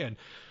complete player. And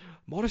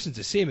Morrison's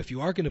the same. If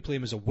you are going to play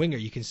him as a winger,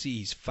 you can see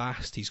he's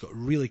fast, he's got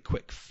really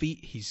quick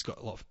feet, he's got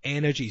a lot of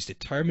energy, he's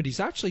determined,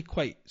 he's actually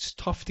quite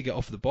tough to get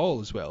off the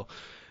ball as well.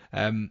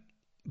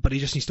 But he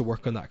just needs to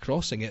work on that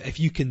crossing. If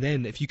you can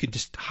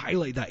just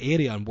highlight that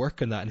area and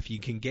work on that, and if you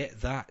can get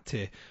that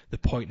to the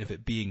point of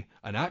it being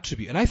an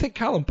attribute. And I think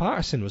Callum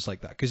Patterson was like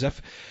that, because if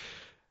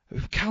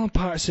Callum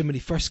Patterson, when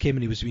he first came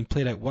in, he was being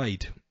played out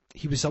wide.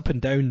 He was up and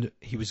down,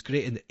 he was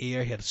great in the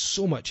air, he had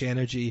so much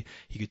energy,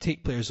 he could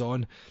take players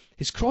on.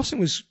 His crossing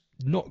was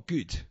not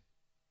good.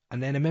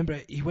 And then I remember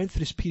he went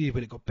through this period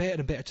when it got better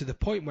and better, to the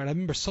point where I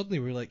remember suddenly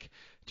we were like,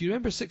 do you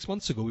remember 6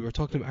 months ago we were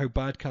talking about how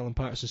bad Callum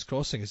Patterson's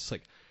crossing is? It's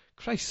like,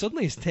 Christ,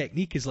 suddenly his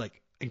technique is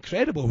like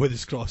incredible with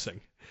his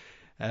crossing.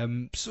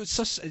 So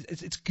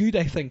it's good,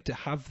 I think, to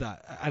have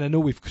that. And I know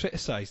we've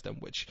criticised him,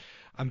 which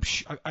I'm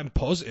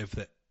positive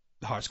that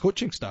the Hearts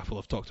coaching staff will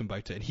have talked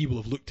about it, and he will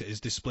have looked at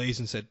his displays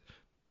and said,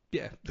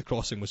 yeah, the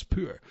crossing was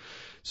poor.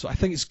 So I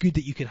think it's good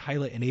that you can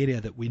highlight an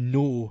area that we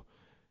know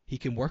he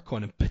can work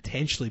on and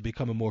potentially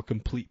become a more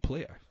complete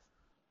player.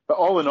 But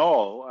all in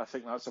all, I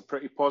think that's a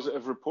pretty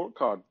positive report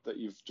card that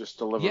you've just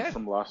delivered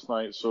from last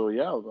night. So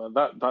yeah,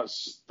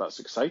 that's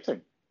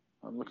exciting.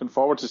 I'm looking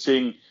forward to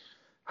seeing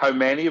how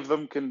many of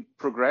them can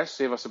progress,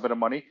 save us a bit of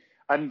money.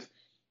 And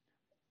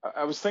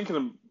I was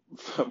thinking,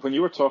 when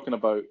you were talking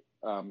about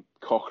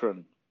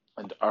Cochrane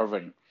and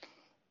Irving,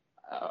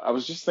 I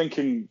was just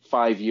thinking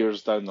 5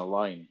 years down the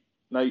line.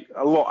 Now,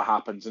 a lot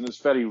happens, and it's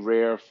very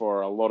rare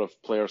for a lot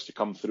of players to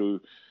come through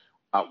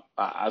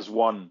as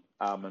one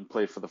and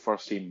play for the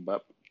first team.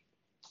 But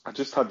I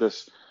just had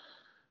this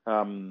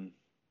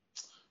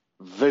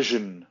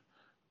vision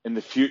in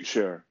the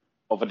future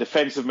of a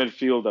defensive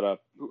midfielder,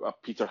 a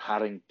Peter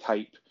Haring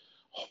type,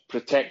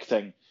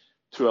 protecting,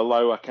 to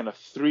allow a kind of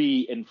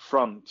three in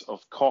front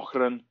of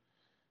Cochrane,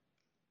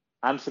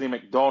 Anthony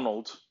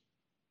McDonald,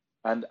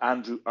 and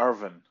Andrew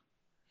Irvine.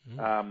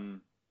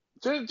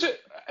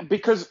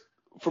 Because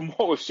from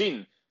what we've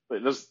seen,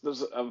 there's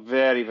a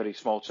very, very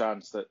small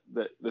chance that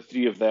the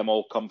three of them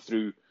all come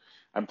through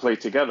and play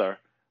together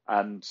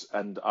and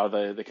are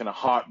the kind of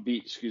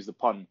heartbeat, excuse the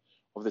pun,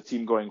 of the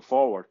team going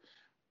forward.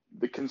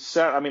 The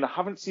concern, I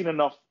haven't seen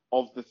enough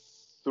of the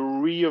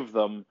three of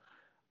them.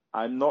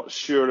 I'm not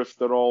sure if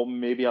they're all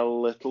maybe a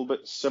little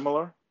bit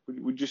similar.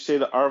 Would you say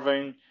that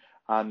Irving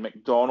and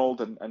McDonald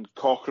and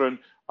Cochrane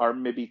are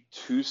maybe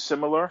too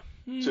similar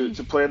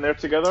to playing there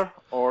together,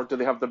 or do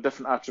they have their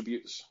different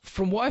attributes?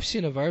 From what I've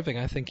seen of Irving,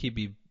 I think he'd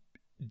be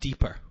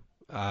deeper.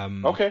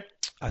 Okay.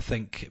 I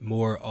think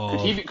more of...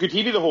 Could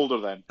he be the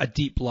holder then? A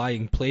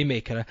deep-lying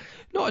playmaker.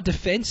 Not a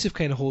defensive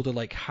kind of holder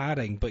like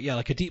Haring, but yeah,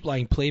 like a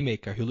deep-lying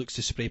playmaker who looks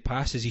to spray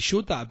passes. He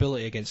showed that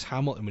ability against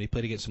Hamilton when he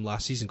played against him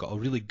last season, got a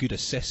really good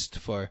assist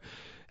for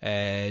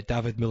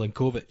David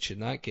Milinkovic in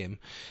that game.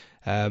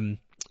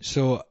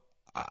 So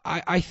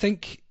I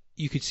think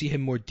you could see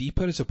him more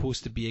deeper as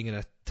opposed to being an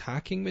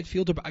attacking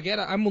midfielder. But again,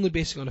 I'm only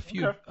basing on a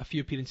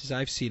few appearances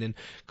I've seen, and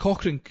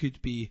Cochrane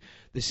could be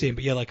the same.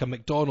 But yeah, like a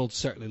McDonald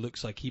certainly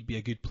looks like he'd be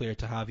a good player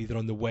to have either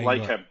on the wing.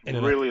 Like him,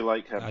 really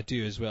like him. I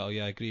do as well.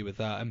 Yeah, I agree with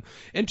that.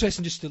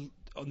 Interesting just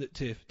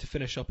to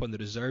finish up on the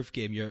reserve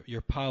game.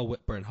 Your pal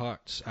Whitburn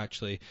Hearts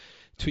actually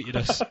tweeted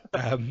us,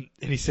 and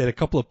he said a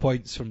couple of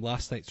points from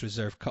last night's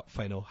Reserve Cup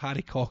final.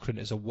 Harry Cochrane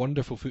is a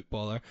wonderful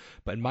footballer,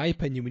 but in my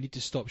opinion, we need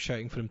to stop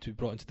shouting for him to be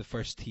brought into the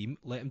first team.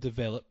 Let him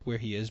develop where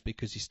he is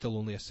because he's still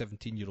only a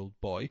 17-year-old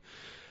boy.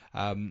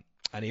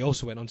 And he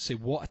also went on to say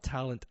what a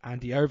talent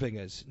Andy Irving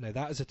is. Now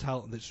that is a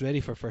talent that's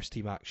ready for first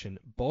team action.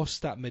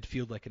 Bossed that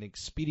midfield like an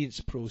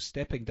experienced pro,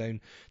 stepping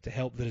down to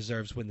help the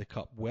reserves win the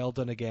cup. Well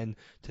done again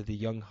to the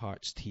Young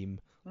Hearts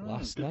team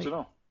last night. Good to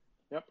know.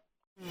 Yep.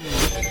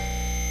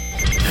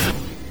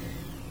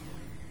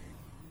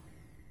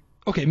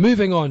 Okay,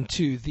 moving on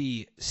to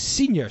the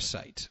senior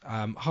side.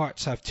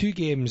 Hearts have 2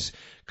 games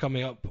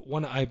coming up,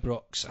 one at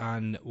Ibrox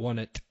and one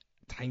at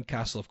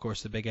Tynecastle, of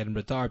course, the big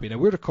Edinburgh derby. Now,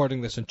 we're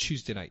recording this on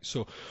Tuesday night,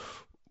 so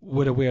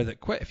we're aware that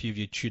quite a few of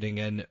you tuning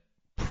in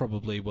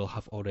probably will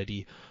have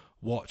already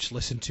watched,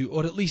 listened to,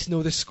 or at least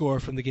know the score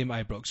from the game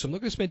at Ibrox. So I'm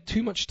not going to spend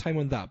too much time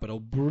on that, but I'll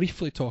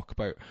briefly talk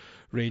about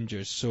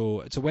Rangers.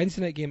 So it's a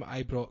Wednesday night game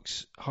at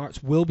Ibrox.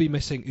 Hearts will be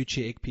missing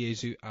Uche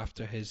Ikpeazu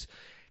after his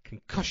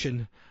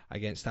concussion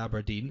against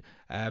Aberdeen,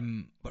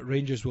 but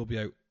Rangers will be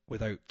out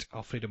without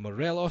Alfredo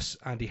Morelos,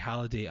 Andy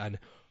Halliday, and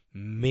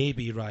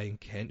maybe Ryan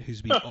Kent,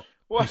 who's been...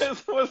 What's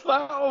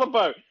that all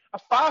about? A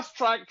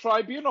fast-track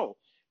tribunal.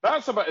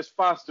 That's about as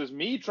fast as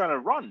me trying to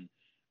run.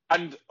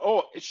 And,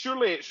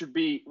 surely it should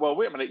be, well,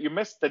 wait a minute, you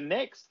missed the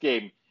next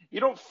game. You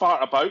don't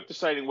fart about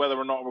deciding whether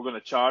or not we're going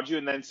to charge you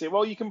and then say,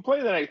 well, you can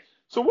play the next.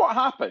 So what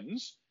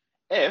happens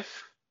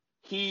if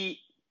he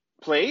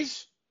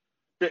plays,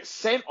 gets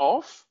sent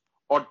off,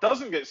 or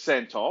doesn't get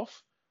sent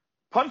off,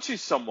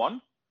 punches someone,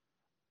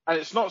 and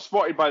it's not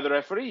spotted by the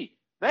referee?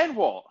 Then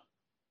what?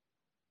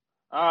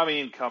 I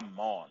mean, come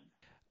on.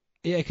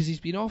 Yeah, because he's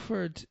been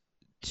offered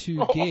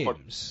 2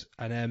 games.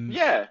 And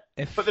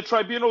but the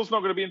tribunal's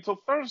not going to be until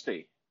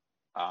Thursday.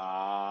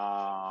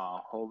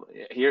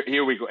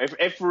 Here we go.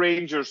 If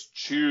Rangers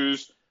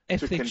choose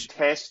to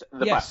contest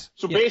the back,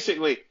 so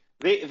basically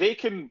they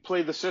can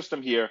play the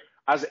system here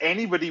as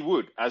anybody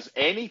would, as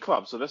any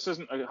club. So this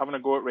isn't having a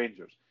go at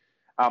Rangers.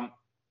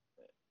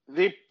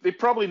 They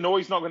probably know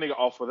he's not going to get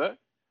off with it,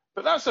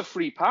 but that's a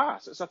free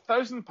pass. It's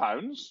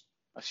 £1,000,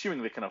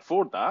 assuming they can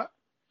afford that.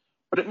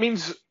 But it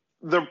means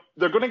they're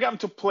going to get him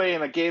to play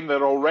in a game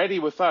they're already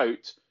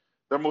without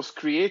their most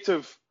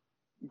creative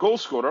goal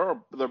scorer,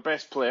 or their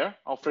best player,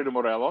 Alfredo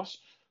Morelos.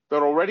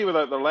 They're already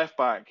without their left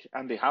back,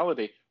 Andy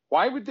Halliday.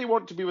 Why would they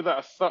want to be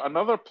without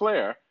another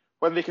player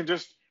when they can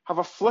just have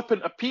a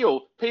flippant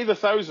appeal, pay the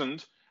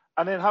 $1,000,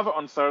 and then have it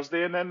on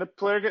Thursday, and then the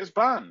player gets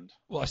banned?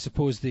 Well, I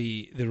suppose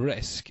the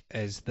risk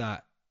is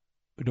that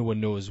no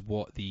one knows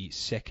what the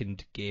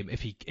second game.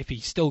 If he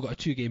still got a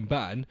 2-game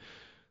ban,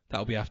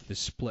 that'll be after the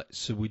split,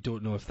 so we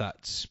don't know if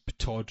that's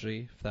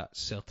Pittodrie, if that's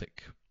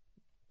Celtic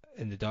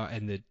in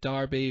the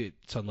derby.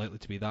 It's unlikely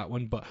to be that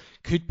one, but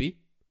could be.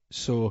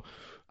 So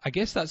I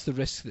guess that's the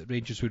risk that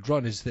Rangers would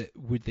run, is that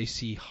would they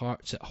see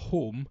Hearts at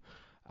home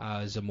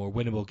as a more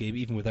winnable game,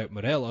 even without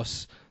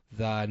Morelos,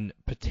 than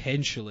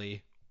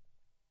potentially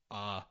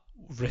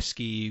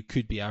risky,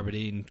 could be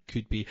Aberdeen,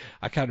 could be...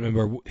 I can't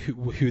remember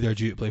who they're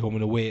due to play home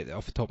and away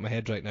off the top of my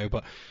head right now,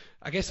 but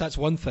I guess that's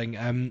one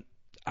thing.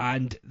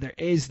 And there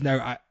is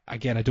now, I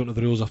don't know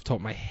the rules off the top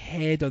of my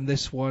head on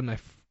this one, I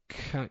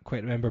can't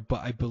quite remember,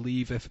 but I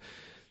believe if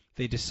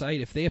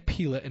they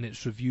appeal it and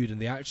it's reviewed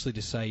and they actually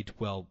decide,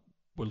 well,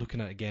 we're looking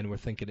at it again, we're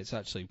thinking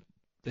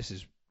this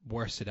is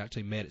worse, it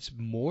actually merits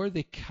more,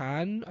 they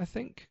can, I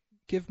think,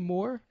 give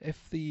more if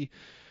the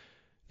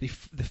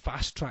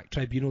fast track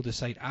tribunal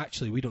decide,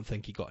 actually, we don't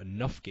think he got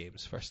enough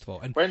games, first of all.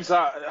 And has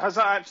that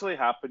actually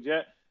happened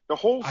yet? The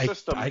whole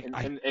system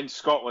in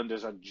Scotland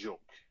is a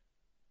joke.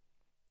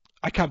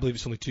 I can't believe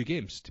it's only 2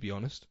 games, to be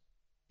honest.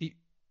 He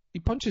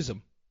punches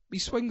him. He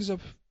swings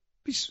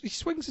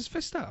his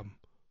fist at him.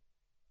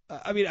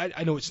 I mean,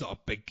 I know it's not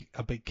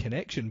a big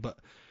connection, but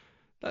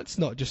that's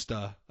not just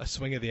a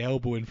swing of the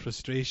elbow in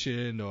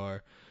frustration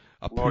or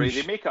a push. Laurie,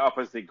 they make it up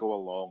as they go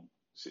along.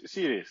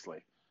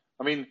 Seriously.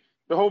 I mean,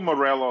 the whole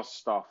Morelos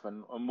stuff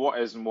and what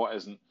is and what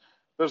isn't.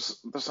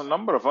 There's a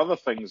number of other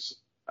things,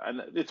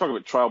 and they talk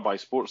about trial by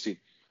sports scene.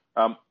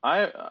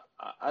 I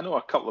know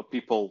a couple of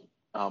people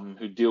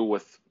who deal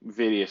with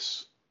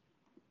various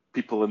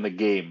people in the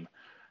game,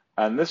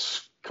 and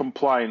this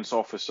compliance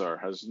officer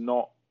has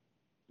not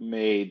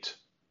made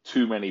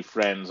too many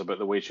friends about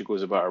the way she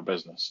goes about her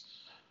business.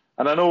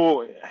 And I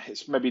know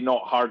it's maybe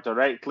not her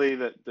directly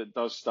that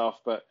does stuff,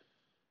 but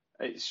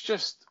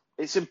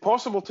it's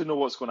impossible to know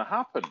what's going to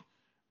happen.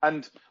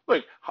 And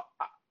look,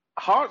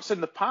 Hearts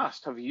in the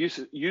past have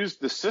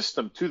used the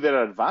system to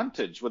their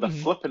advantage with a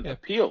flippant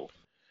appeal.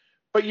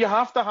 But you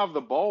have to have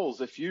the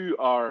balls, if you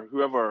are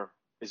whoever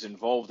is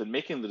involved in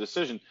making the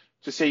decision,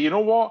 to say, you know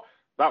what,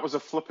 that was a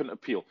flippant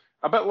appeal.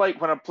 A bit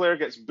like when a player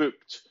gets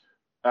booked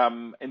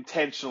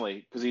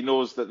intentionally because he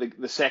knows that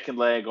the second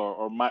leg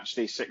or match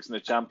day 6 in the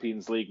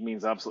Champions League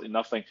means absolutely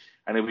nothing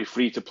and he'll be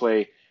free to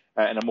play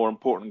in a more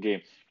important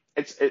game.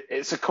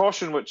 It's a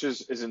caution which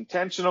is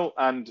intentional,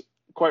 and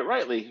quite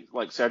rightly,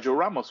 like Sergio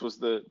Ramos was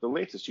the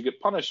latest, you get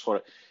punished for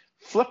it.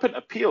 Flippant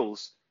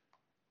appeals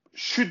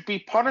should be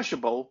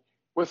punishable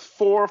with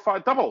 4 or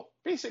 5, double.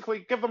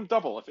 Basically, give them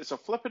double if it's a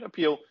flippant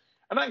appeal,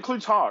 and that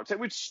includes Hearts. It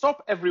would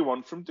stop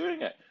everyone from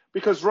doing it.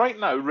 Because right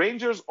now,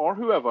 Rangers or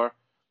whoever,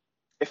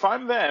 if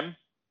I'm them,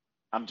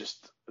 I'm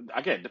just,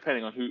 again,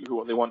 depending on who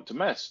what they want to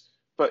miss,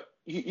 but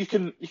you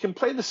can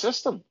play the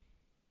system.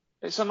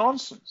 It's a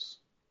nonsense.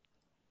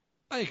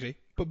 I agree.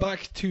 But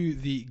back to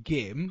the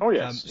game. Oh,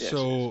 yes.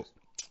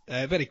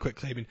 Very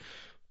quickly, I mean,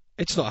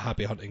 it's not a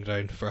happy hunting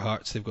ground for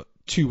Hearts. They've got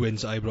 2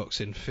 wins at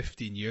Ibrox in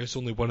 15 years,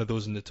 only one of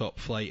those in the top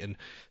flight, and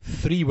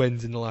 3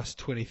 wins in the last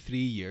 23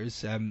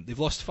 years. They've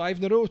lost 5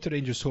 in a row to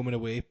Rangers home and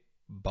away,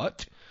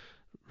 but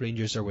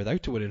Rangers are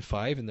without a win in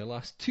 5 in their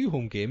last 2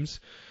 home games,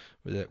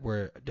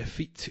 were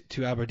defeat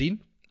to Aberdeen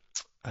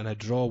and a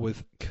draw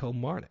with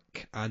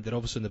Kilmarnock, and they're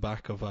obviously in the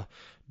back of a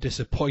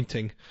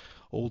disappointing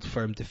Old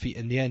Firm defeat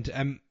in the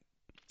end.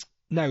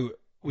 Now,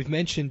 we've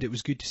mentioned it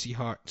was good to see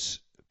Hearts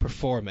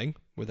performing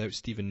without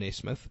Stephen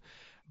Naismith,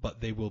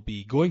 but they will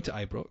be going to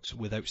Ibrox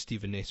without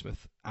Stephen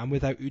Naismith and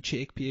without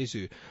Uche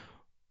Ikpeazu.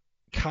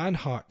 Can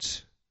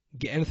Hearts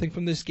get anything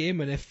from this game,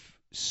 and if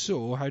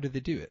so, how do they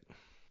do it?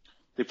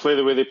 They play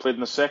the way they played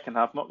in the second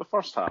half, not the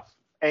first half.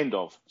 End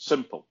of.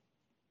 Simple.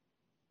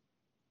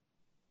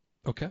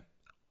 Okay.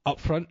 Up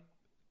front,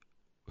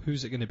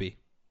 who's it going to be?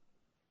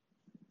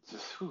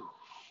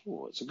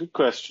 It's a good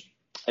question.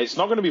 It's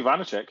not going to be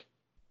Vanacek.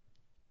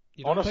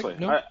 Honestly,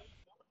 no?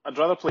 I'd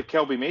rather play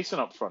Kelby Mason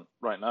up front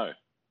right now.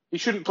 He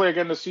shouldn't play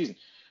again this season.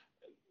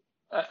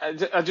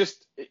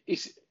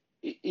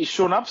 He's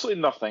shown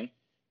absolutely nothing.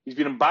 He's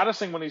been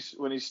embarrassing when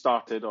he's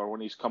started or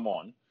when he's come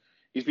on.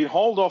 He's been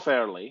hauled off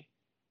early,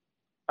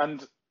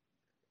 and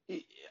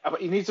he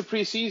needs a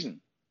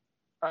pre-season.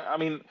 I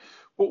mean,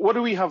 what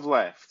do we have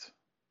left?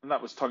 And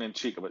that was tongue in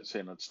cheek about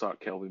saying I'd start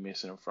Kelby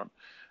Mason in front.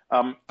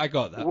 I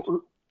got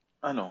that.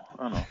 I know.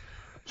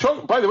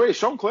 By the way,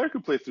 Sean Clare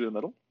could play through the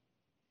middle.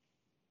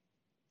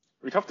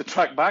 We'd have to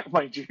track back,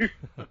 mind you.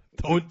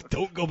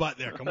 Don't go back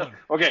there. Come on.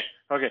 Okay.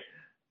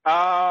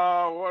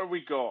 What have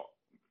we got?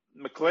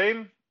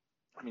 McLean.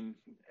 I mean,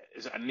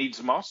 is it a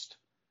needs must?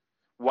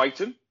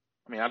 Whiten.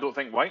 I mean, I don't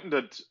think Whiten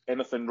did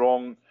anything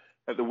wrong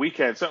at the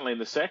weekend. Certainly in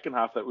the second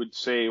half, that would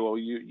say, well,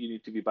 you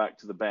need to be back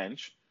to the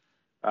bench.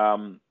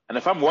 And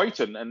if I'm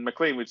Whiten and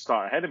McLean would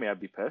start ahead of me,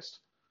 I'd be pissed.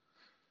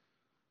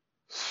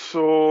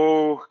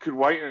 So could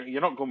Whiten?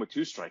 You're not going with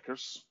 2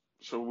 strikers.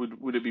 So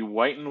would it be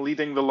Whiten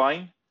leading the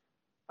line?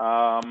 We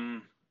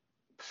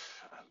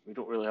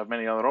don't really have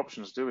many other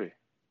options, do we?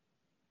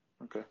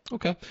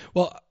 Okay.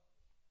 Well,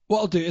 what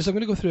I'll do is I'm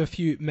going to go through a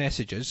few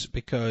messages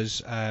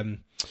because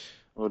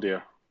oh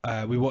dear.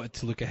 We wanted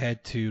to look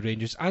ahead to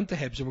Rangers and to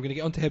Hibs, and we're going to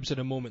get on to Hibs in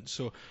a moment.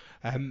 So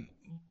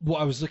what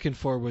I was looking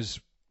for was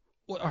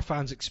what are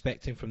fans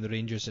expecting from the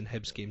Rangers and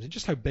Hibs games, and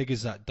just how big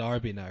is that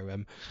derby now?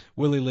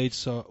 Willie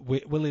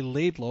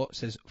Laidlaw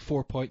says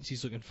 4 points.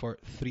 He's looking for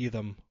 3 of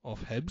them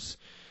off Hibs.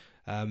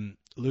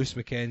 Lewis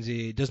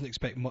McKenzie doesn't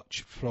expect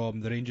much from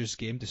the Rangers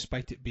game,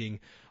 despite it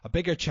being a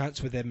bigger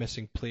chance with them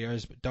missing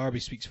players, but derby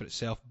speaks for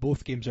itself.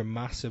 Both games are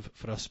massive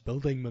for us,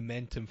 building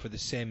momentum for the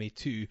semi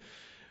too.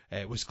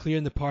 It was clear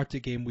in the party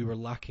game we were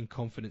lacking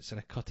confidence and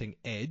a cutting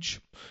edge.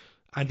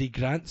 Andy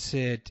Grant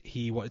said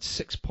he wanted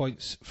 6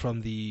 points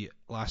from the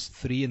last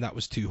 3, and that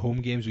was 2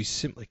 home games. We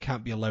simply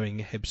can't be allowing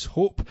Hibs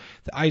hope.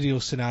 The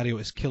ideal scenario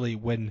is Killie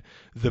win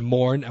the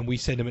Morn, and we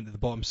send him into the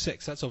bottom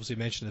 6. That's obviously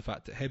mentioned the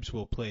fact that Hibs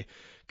will play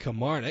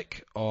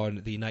Kilmarnock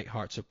on the night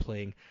Hearts are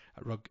playing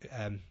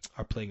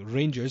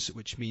Rangers,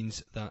 which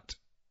means that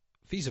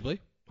feasibly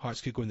Hearts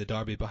could go in the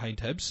derby behind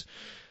Hibs.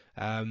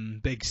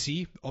 Big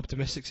C,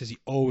 optimistic, says he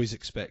always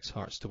expects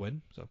Hearts to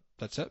win. So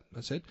that's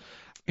it.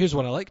 Here's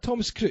one I like.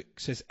 Thomas Crook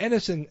says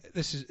anything.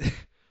 This is,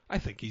 I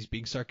think he's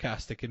being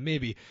sarcastic and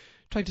maybe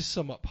trying to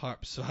sum up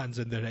Hearts fans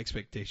and their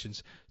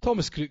expectations.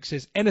 Thomas Crook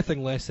says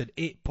anything less than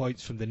 8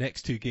 points from the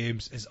next 2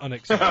 games is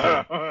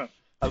unacceptable.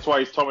 That's why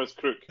he's Thomas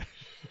Crook.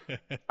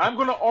 I'm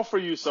going to offer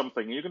you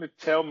something. You're going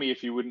to tell me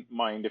if you wouldn't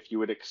mind, if you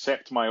would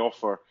accept my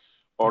offer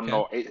or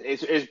not.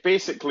 It's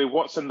basically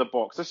what's in the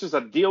box. This is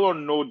a deal or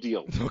no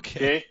deal.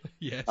 Okay?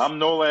 Yes. I'm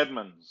Noel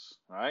Edmonds,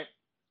 right?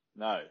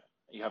 Now,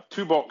 you have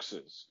 2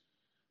 boxes.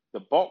 The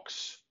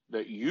box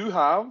that you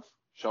have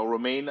shall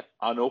remain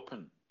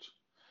unopened.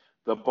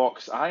 The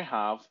box I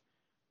have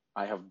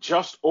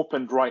just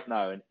opened right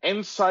now. And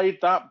inside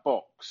that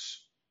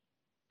box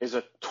is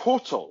a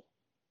total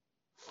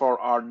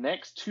for our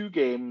next 2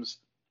 games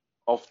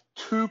of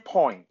 2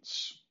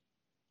 points,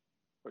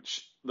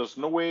 which there's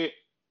no way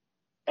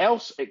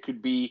else it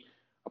could be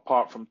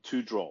apart from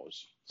 2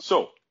 draws.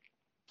 So,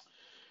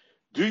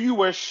 do you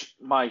wish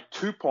my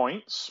 2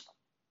 points,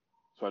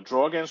 so a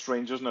draw against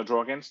Rangers and a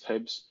draw against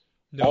Hibs,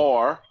 no,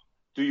 or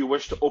do you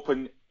wish to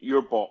open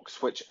your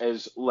box, which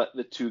is let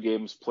the 2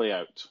 games play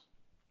out?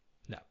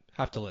 No,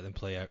 have to let them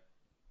play out.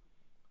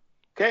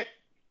 Okay.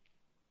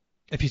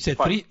 If you said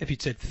Fine. if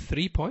you'd said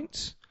 3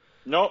 points.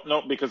 No,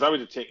 because I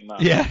would have taken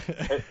that. Yeah.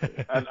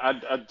 And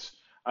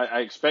I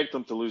expect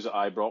them to lose at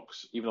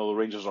Ibrox, even though the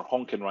Rangers are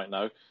honking right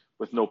now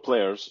with no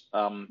players.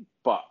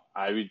 But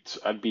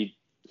I'd be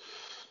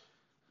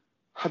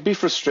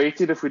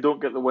frustrated if we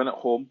don't get the win at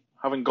home.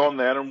 having gone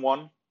there and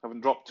won,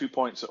 having dropped 2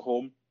 points at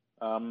home.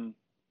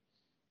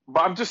 But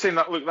I'm just saying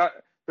that, look, that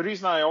the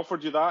reason I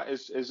offered you that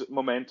is a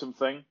momentum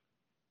thing,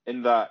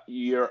 in that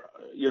you're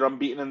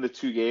unbeaten in the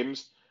 2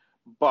 games,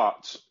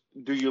 but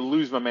do you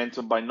lose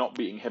momentum by not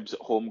beating Hibs at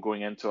home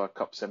going into a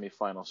cup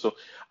semi-final? So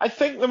I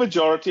think the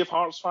majority of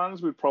Hearts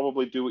fans would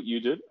probably do what you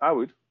did. I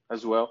would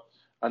as well,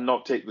 and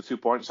not take the 2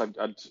 points.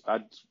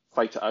 I'd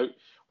fight it out.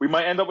 We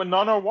might end up with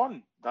none or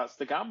one. That's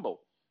the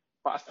gamble.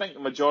 But I think the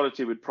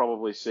majority would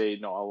probably say,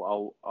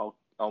 no,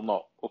 I'll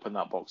not open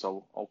that box.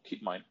 I'll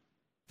keep mine.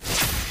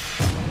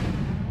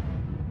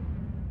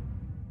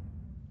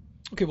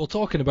 Okay, well,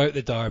 talking about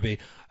the derby,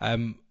 a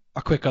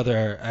quick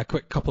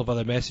couple of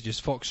other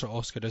messages. Foxtrot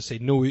Oscar does say,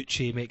 no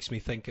Uche makes me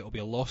think it'll be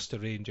a loss to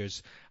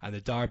Rangers, and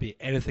the derby,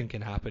 anything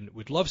can happen.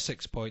 Would love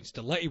 6 points,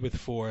 delighted with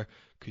 4,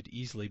 could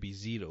easily be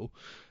 0.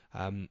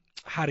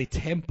 Harry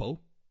Temple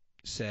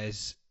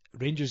says,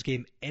 Rangers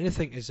game,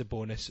 anything is a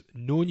bonus.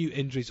 No new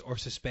injuries or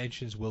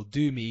suspensions will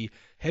do me.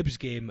 Hibs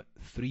game,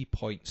 3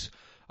 points.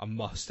 A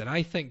must, and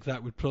I think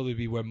that would probably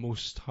be where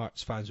most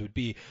Hearts fans would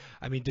be.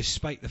 I mean,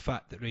 despite the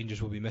fact that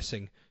Rangers will be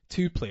missing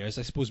 2 players,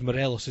 I suppose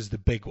Morelos is the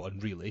big one,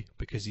 really,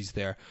 because he's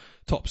their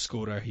top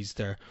scorer, he's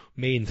their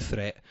main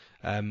threat.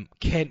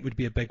 Kent would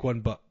be a big one,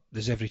 but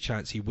there's every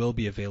chance he will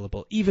be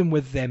available. Even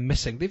with them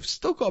missing, they've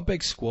still got a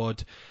big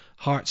squad.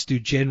 Hearts do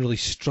generally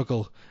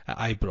struggle at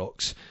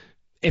Ibrox.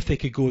 If they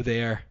could go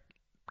there,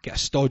 get a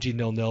stodgy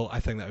 0-0,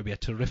 I think that would be a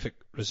terrific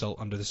result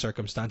under the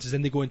circumstances.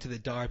 Then they go into the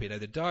derby. Now,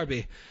 the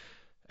derby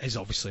is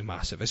obviously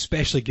massive,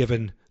 especially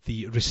given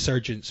the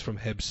resurgence from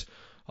Hibs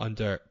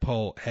under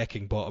Paul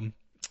Heckingbottom.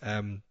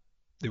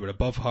 They were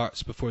above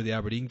Hearts before the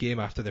Aberdeen game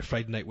after their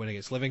Friday night win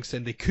against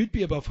Livingston. They could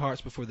be above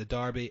Hearts before the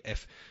derby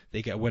if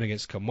they get a win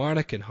against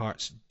Kilmarnock and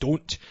Hearts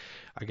don't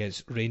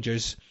against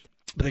Rangers.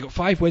 But they got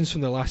 5 wins from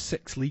their last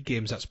 6 league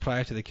games. That's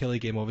prior to the Killie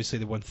game. Obviously,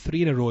 they won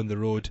 3 in a row on the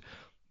road.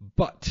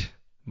 But,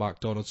 Mark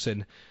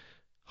Donaldson,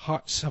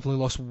 Hearts have only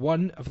lost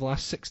 1 of the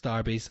last 6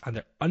 derbies, and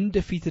they're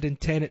undefeated in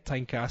 10 at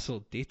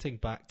Tynecastle, dating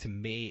back to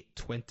May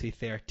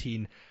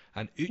 2013.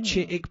 And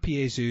Uche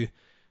Ikpeazu,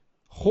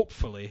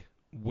 hopefully,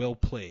 will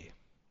play.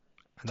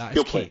 And that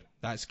is key. Play.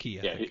 That's key.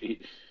 Yeah,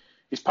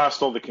 he's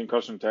passed all the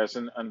concussion tests,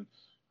 and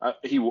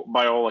he,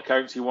 by all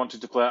accounts, he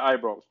wanted to play at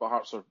Ibrox, but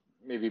Hearts are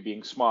maybe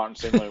being smart and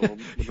saying, like,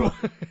 well,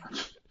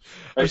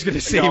 I was going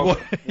to say,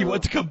 he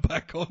wanted to come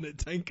back on at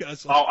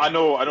Tynecastle. Oh, I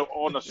know,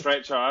 on a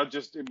stretcher.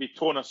 It'd be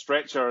towing a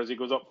stretcher as he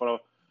goes up for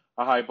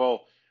a high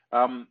ball.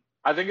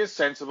 I think it's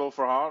sensible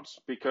for Hearts,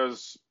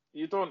 because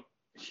you don't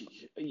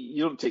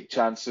take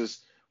chances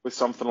with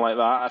something like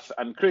that.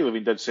 And Craig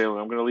Levein did say, I'm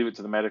going to leave it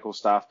to the medical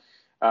staff.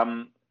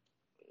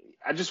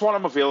 I just want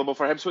him available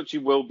for Hibs, which he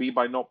will be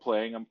by not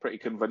playing. I'm pretty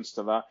convinced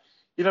of that.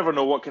 You never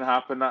know what can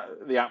happen.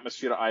 The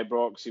atmosphere at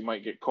Ibrox, he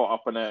might get caught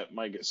up in it,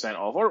 might get sent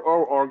off,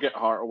 or get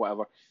hurt or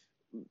whatever.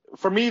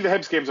 For me, the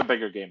Hibs game's a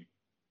bigger game.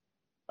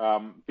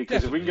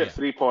 Because if we can get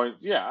 3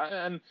 points,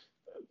 and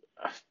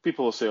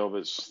people will say, oh,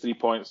 it's 3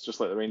 points, just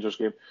like the Rangers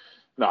game.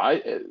 No,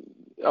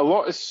 a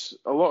lot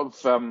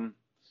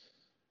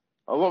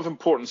of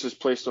importance is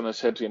placed on this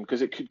Hibs game,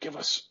 because it could give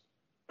us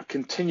a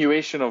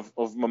continuation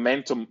of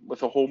momentum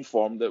with a home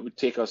form that would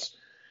take us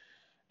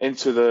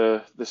into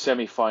the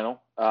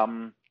semi-final.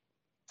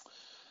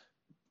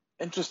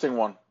 Interesting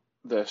one,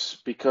 this,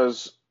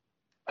 because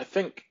I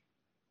think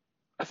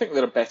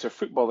they're a better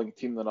footballing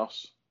team than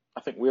us. I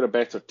think we're a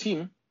better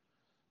team,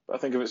 but I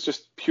think if it's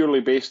just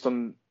purely based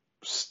on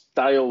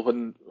style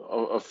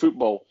of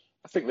football,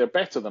 I think they're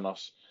better than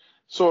us.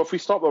 So if we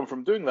stop them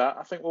from doing that,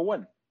 I think we'll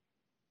win,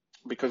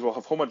 because we'll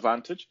have home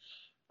advantage.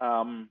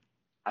 I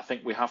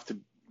think it has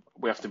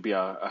to be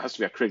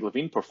a Craig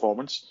Levein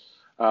performance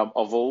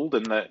of old,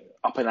 in the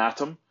up and at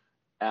them,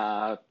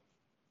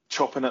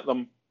 chopping at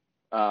them,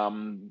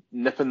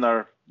 nipping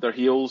their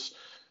heels,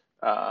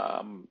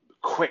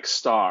 quick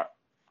start.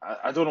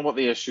 I don't know what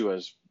the issue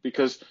is,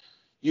 because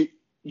you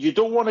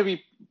don't want to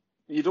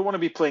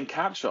be playing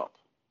catch up.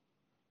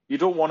 You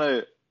don't want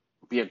to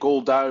be a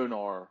goal down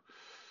or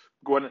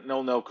go in at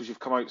 0-0 because you've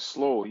come out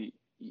slow.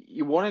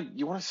 You want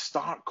to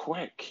start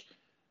quick,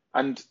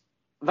 and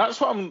that's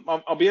what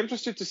I'll be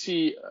interested to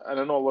see. And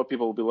I know a lot of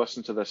people will be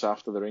listening to this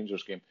after the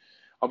Rangers game.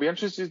 I'll be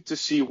interested to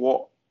see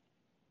what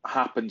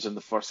happens in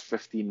the first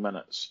 15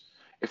 minutes.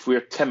 If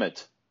we're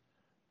timid,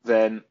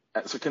 then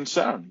it's a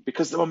concern,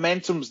 because the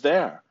momentum's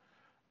there.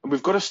 And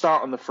we've got to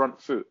start on the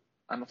front foot.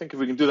 And I think if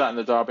we can do that in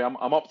the derby, I'm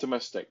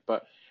optimistic.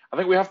 But I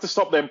think we have to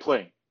stop them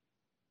playing,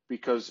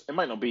 because it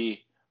might not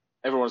be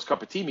everyone's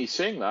cup of tea, me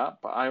saying that,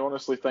 but I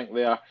honestly think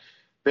they are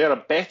a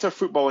better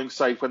footballing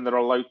side when they're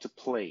allowed to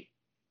play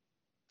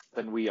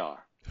than we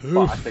are. Oof.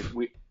 But I think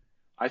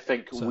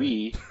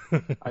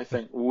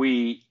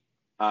we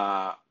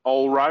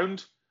all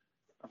round,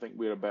 I think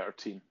we're a better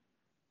team.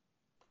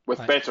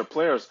 With better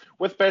players,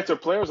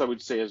 I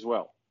would say as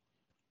well.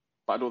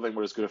 But I don't think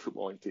we're as good a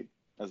footballing team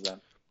as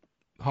them.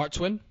 Hearts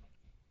win?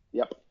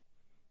 Yep.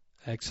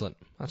 Excellent.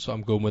 That's what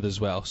I'm going with as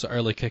well. So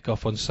early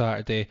kick-off on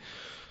Saturday.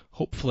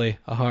 Hopefully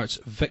a Hearts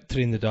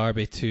victory in the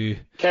derby too.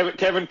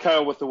 Kevin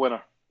Kyle with the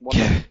winner.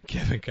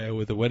 Kevin Kyle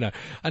with the winner.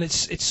 And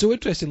it's so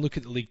interesting to look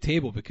at the league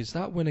table, because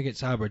that win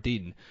against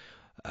Aberdeen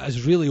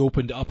has really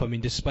opened it up. I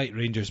mean, despite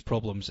Rangers'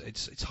 problems,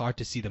 it's hard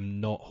to see them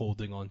not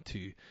holding on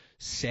to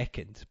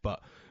second.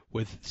 But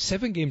with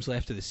 7 games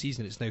left of the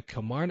season, it's now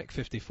Kilmarnock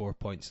 54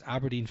 points,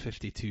 Aberdeen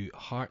 52,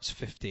 Hearts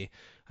 50,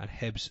 and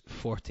Hibs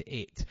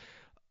 48.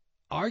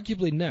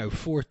 Arguably now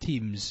 4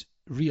 teams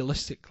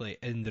realistically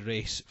in the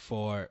race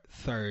for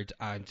third,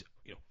 and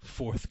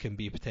fourth can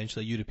be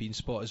potentially a European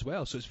spot as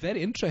well. So it's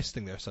very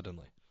interesting there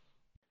suddenly.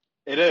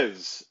 It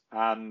is.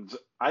 And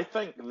I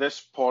think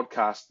this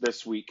podcast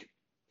this week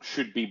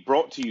should be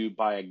brought to you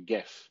by a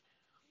GIF.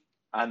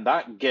 And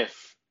that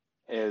GIF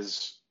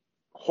is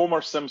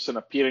Homer Simpson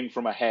appearing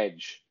from a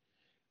hedge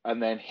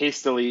and then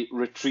hastily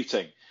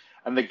retreating.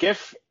 And the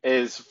GIF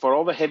is for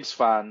all the Hibs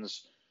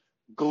fans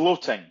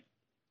gloating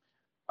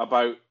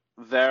about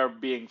their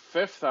being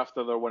 5th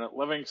after their win at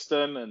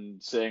Livingston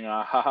and saying,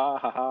 ha ha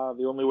ha ha,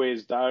 the only way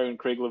is down,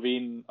 Craig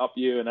Levein, up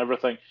you and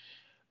everything.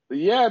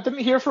 Yeah, I didn't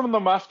hear from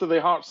them after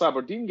the Hearts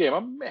Aberdeen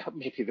game.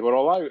 Maybe they were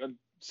all out and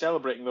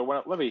celebrating their win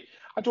at Livy.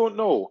 I don't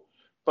know.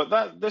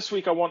 But this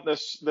week I want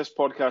this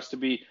podcast to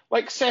be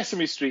like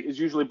Sesame Street is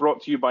usually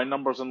brought to you by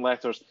numbers and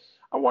letters.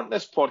 I want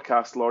this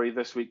podcast, Laurie,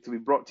 this week to be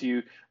brought to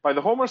you by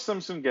the Homer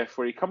Simpson GIF,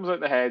 where he comes out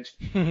the hedge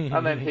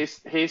and then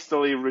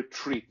hastily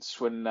retreats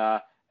when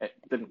it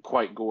didn't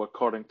quite go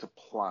according to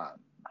plan.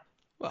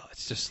 Well,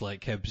 it's just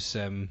like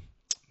Hibs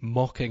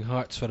mocking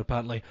Hearts for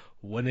apparently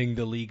winning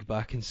the league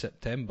back in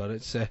September.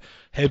 It's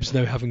Hibs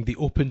now having the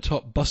open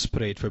top bus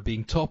parade for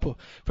being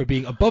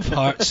above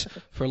Hearts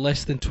for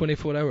less than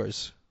 24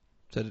 hours.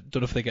 So I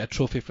don't know if they get a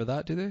trophy for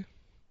that, do they?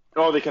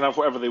 Oh, they can have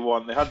whatever they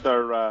want. They had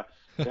their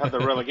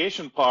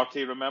relegation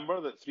party,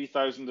 remember, that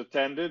 3,000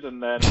 attended,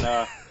 and then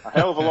a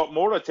hell of a lot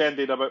more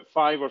attended about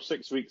 5 or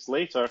 6 weeks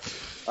later,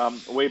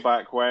 way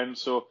back when.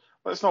 So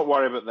let's not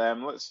worry about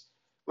them.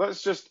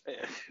 Let's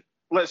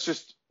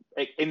just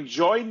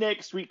enjoy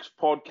next week's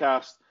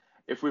podcast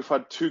if we've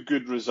had 2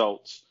 good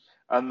results,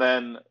 and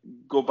then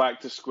go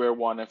back to square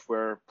one if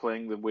we're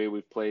playing the way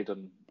we've played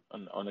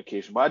on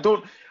occasion. But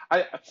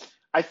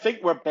I think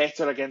we're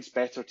better against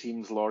better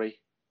teams, Laurie,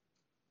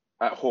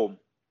 at home.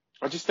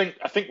 I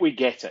think we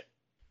get it.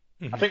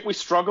 Mm-hmm. I think we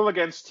struggle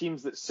against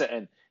teams that sit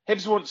in.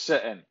 Hibs won't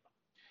sit in.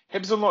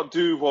 Hibs will not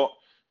do what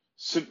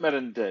St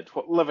Mirren did,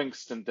 what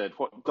Livingston did,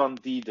 what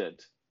Dundee did.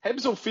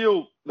 Hibs will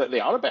feel that they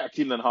are a better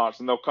team than Hearts,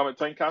 and they'll come at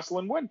Tynecastle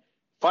and win.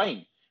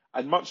 Fine.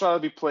 I'd much rather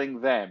be playing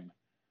them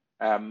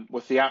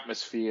with the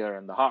atmosphere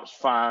and the Hearts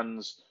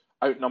fans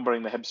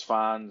outnumbering the Hibs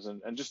fans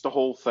and just the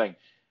whole thing.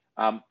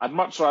 I'd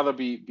much rather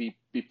be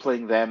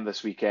playing them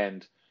this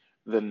weekend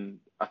than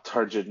a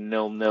turgid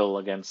 0-0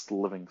 against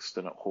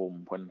Livingston at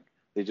home when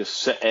they just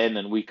sit in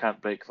and we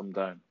can't break them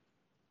down.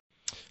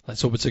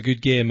 Let's hope it's a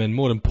good game, and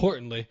more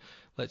importantly,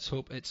 let's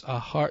hope it's a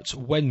Hearts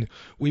win.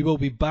 We will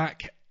be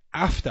back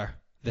after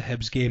the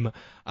Hibs game,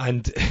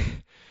 and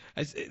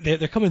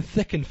they're coming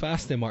thick and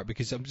fast now, Mark,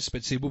 because I'm just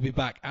about to say we'll be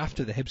back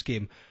after the Hibs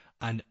game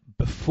and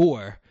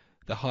before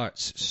the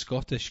Hearts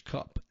Scottish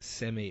Cup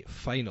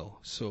semi-final.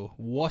 So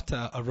what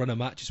a run of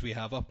matches we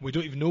have up. We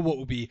don't even know what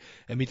will be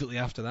immediately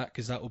after that,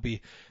 because that will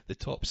be the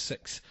top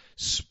 6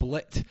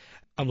 split.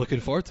 I'm looking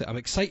forward to it. I'm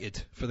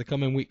excited for the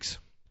coming weeks.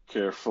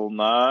 Careful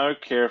now.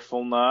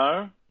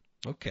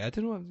 Okay, I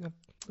don't know.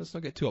 Let's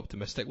not get too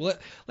optimistic. Well,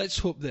 let's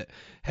hope that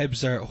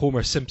Hibs are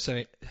Homer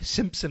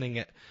Simpsoning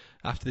it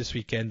after this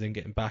weekend and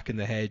getting back in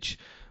the hedge,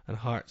 and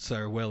Hearts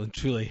are well and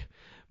truly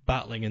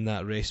battling in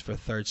that race for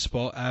 3rd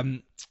spot.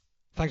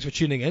 Thanks for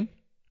tuning in,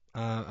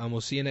 and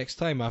we'll see you next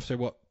time after,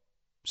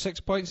 6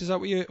 points? Is that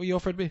what you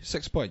offered me?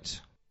 6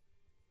 points.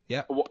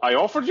 Yeah. I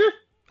offered you?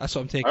 That's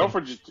what I'm taking.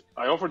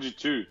 I offered you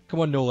 2. Come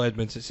on, Noel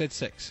Edmonds. It said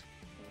 6.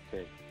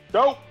 Okay.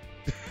 Go!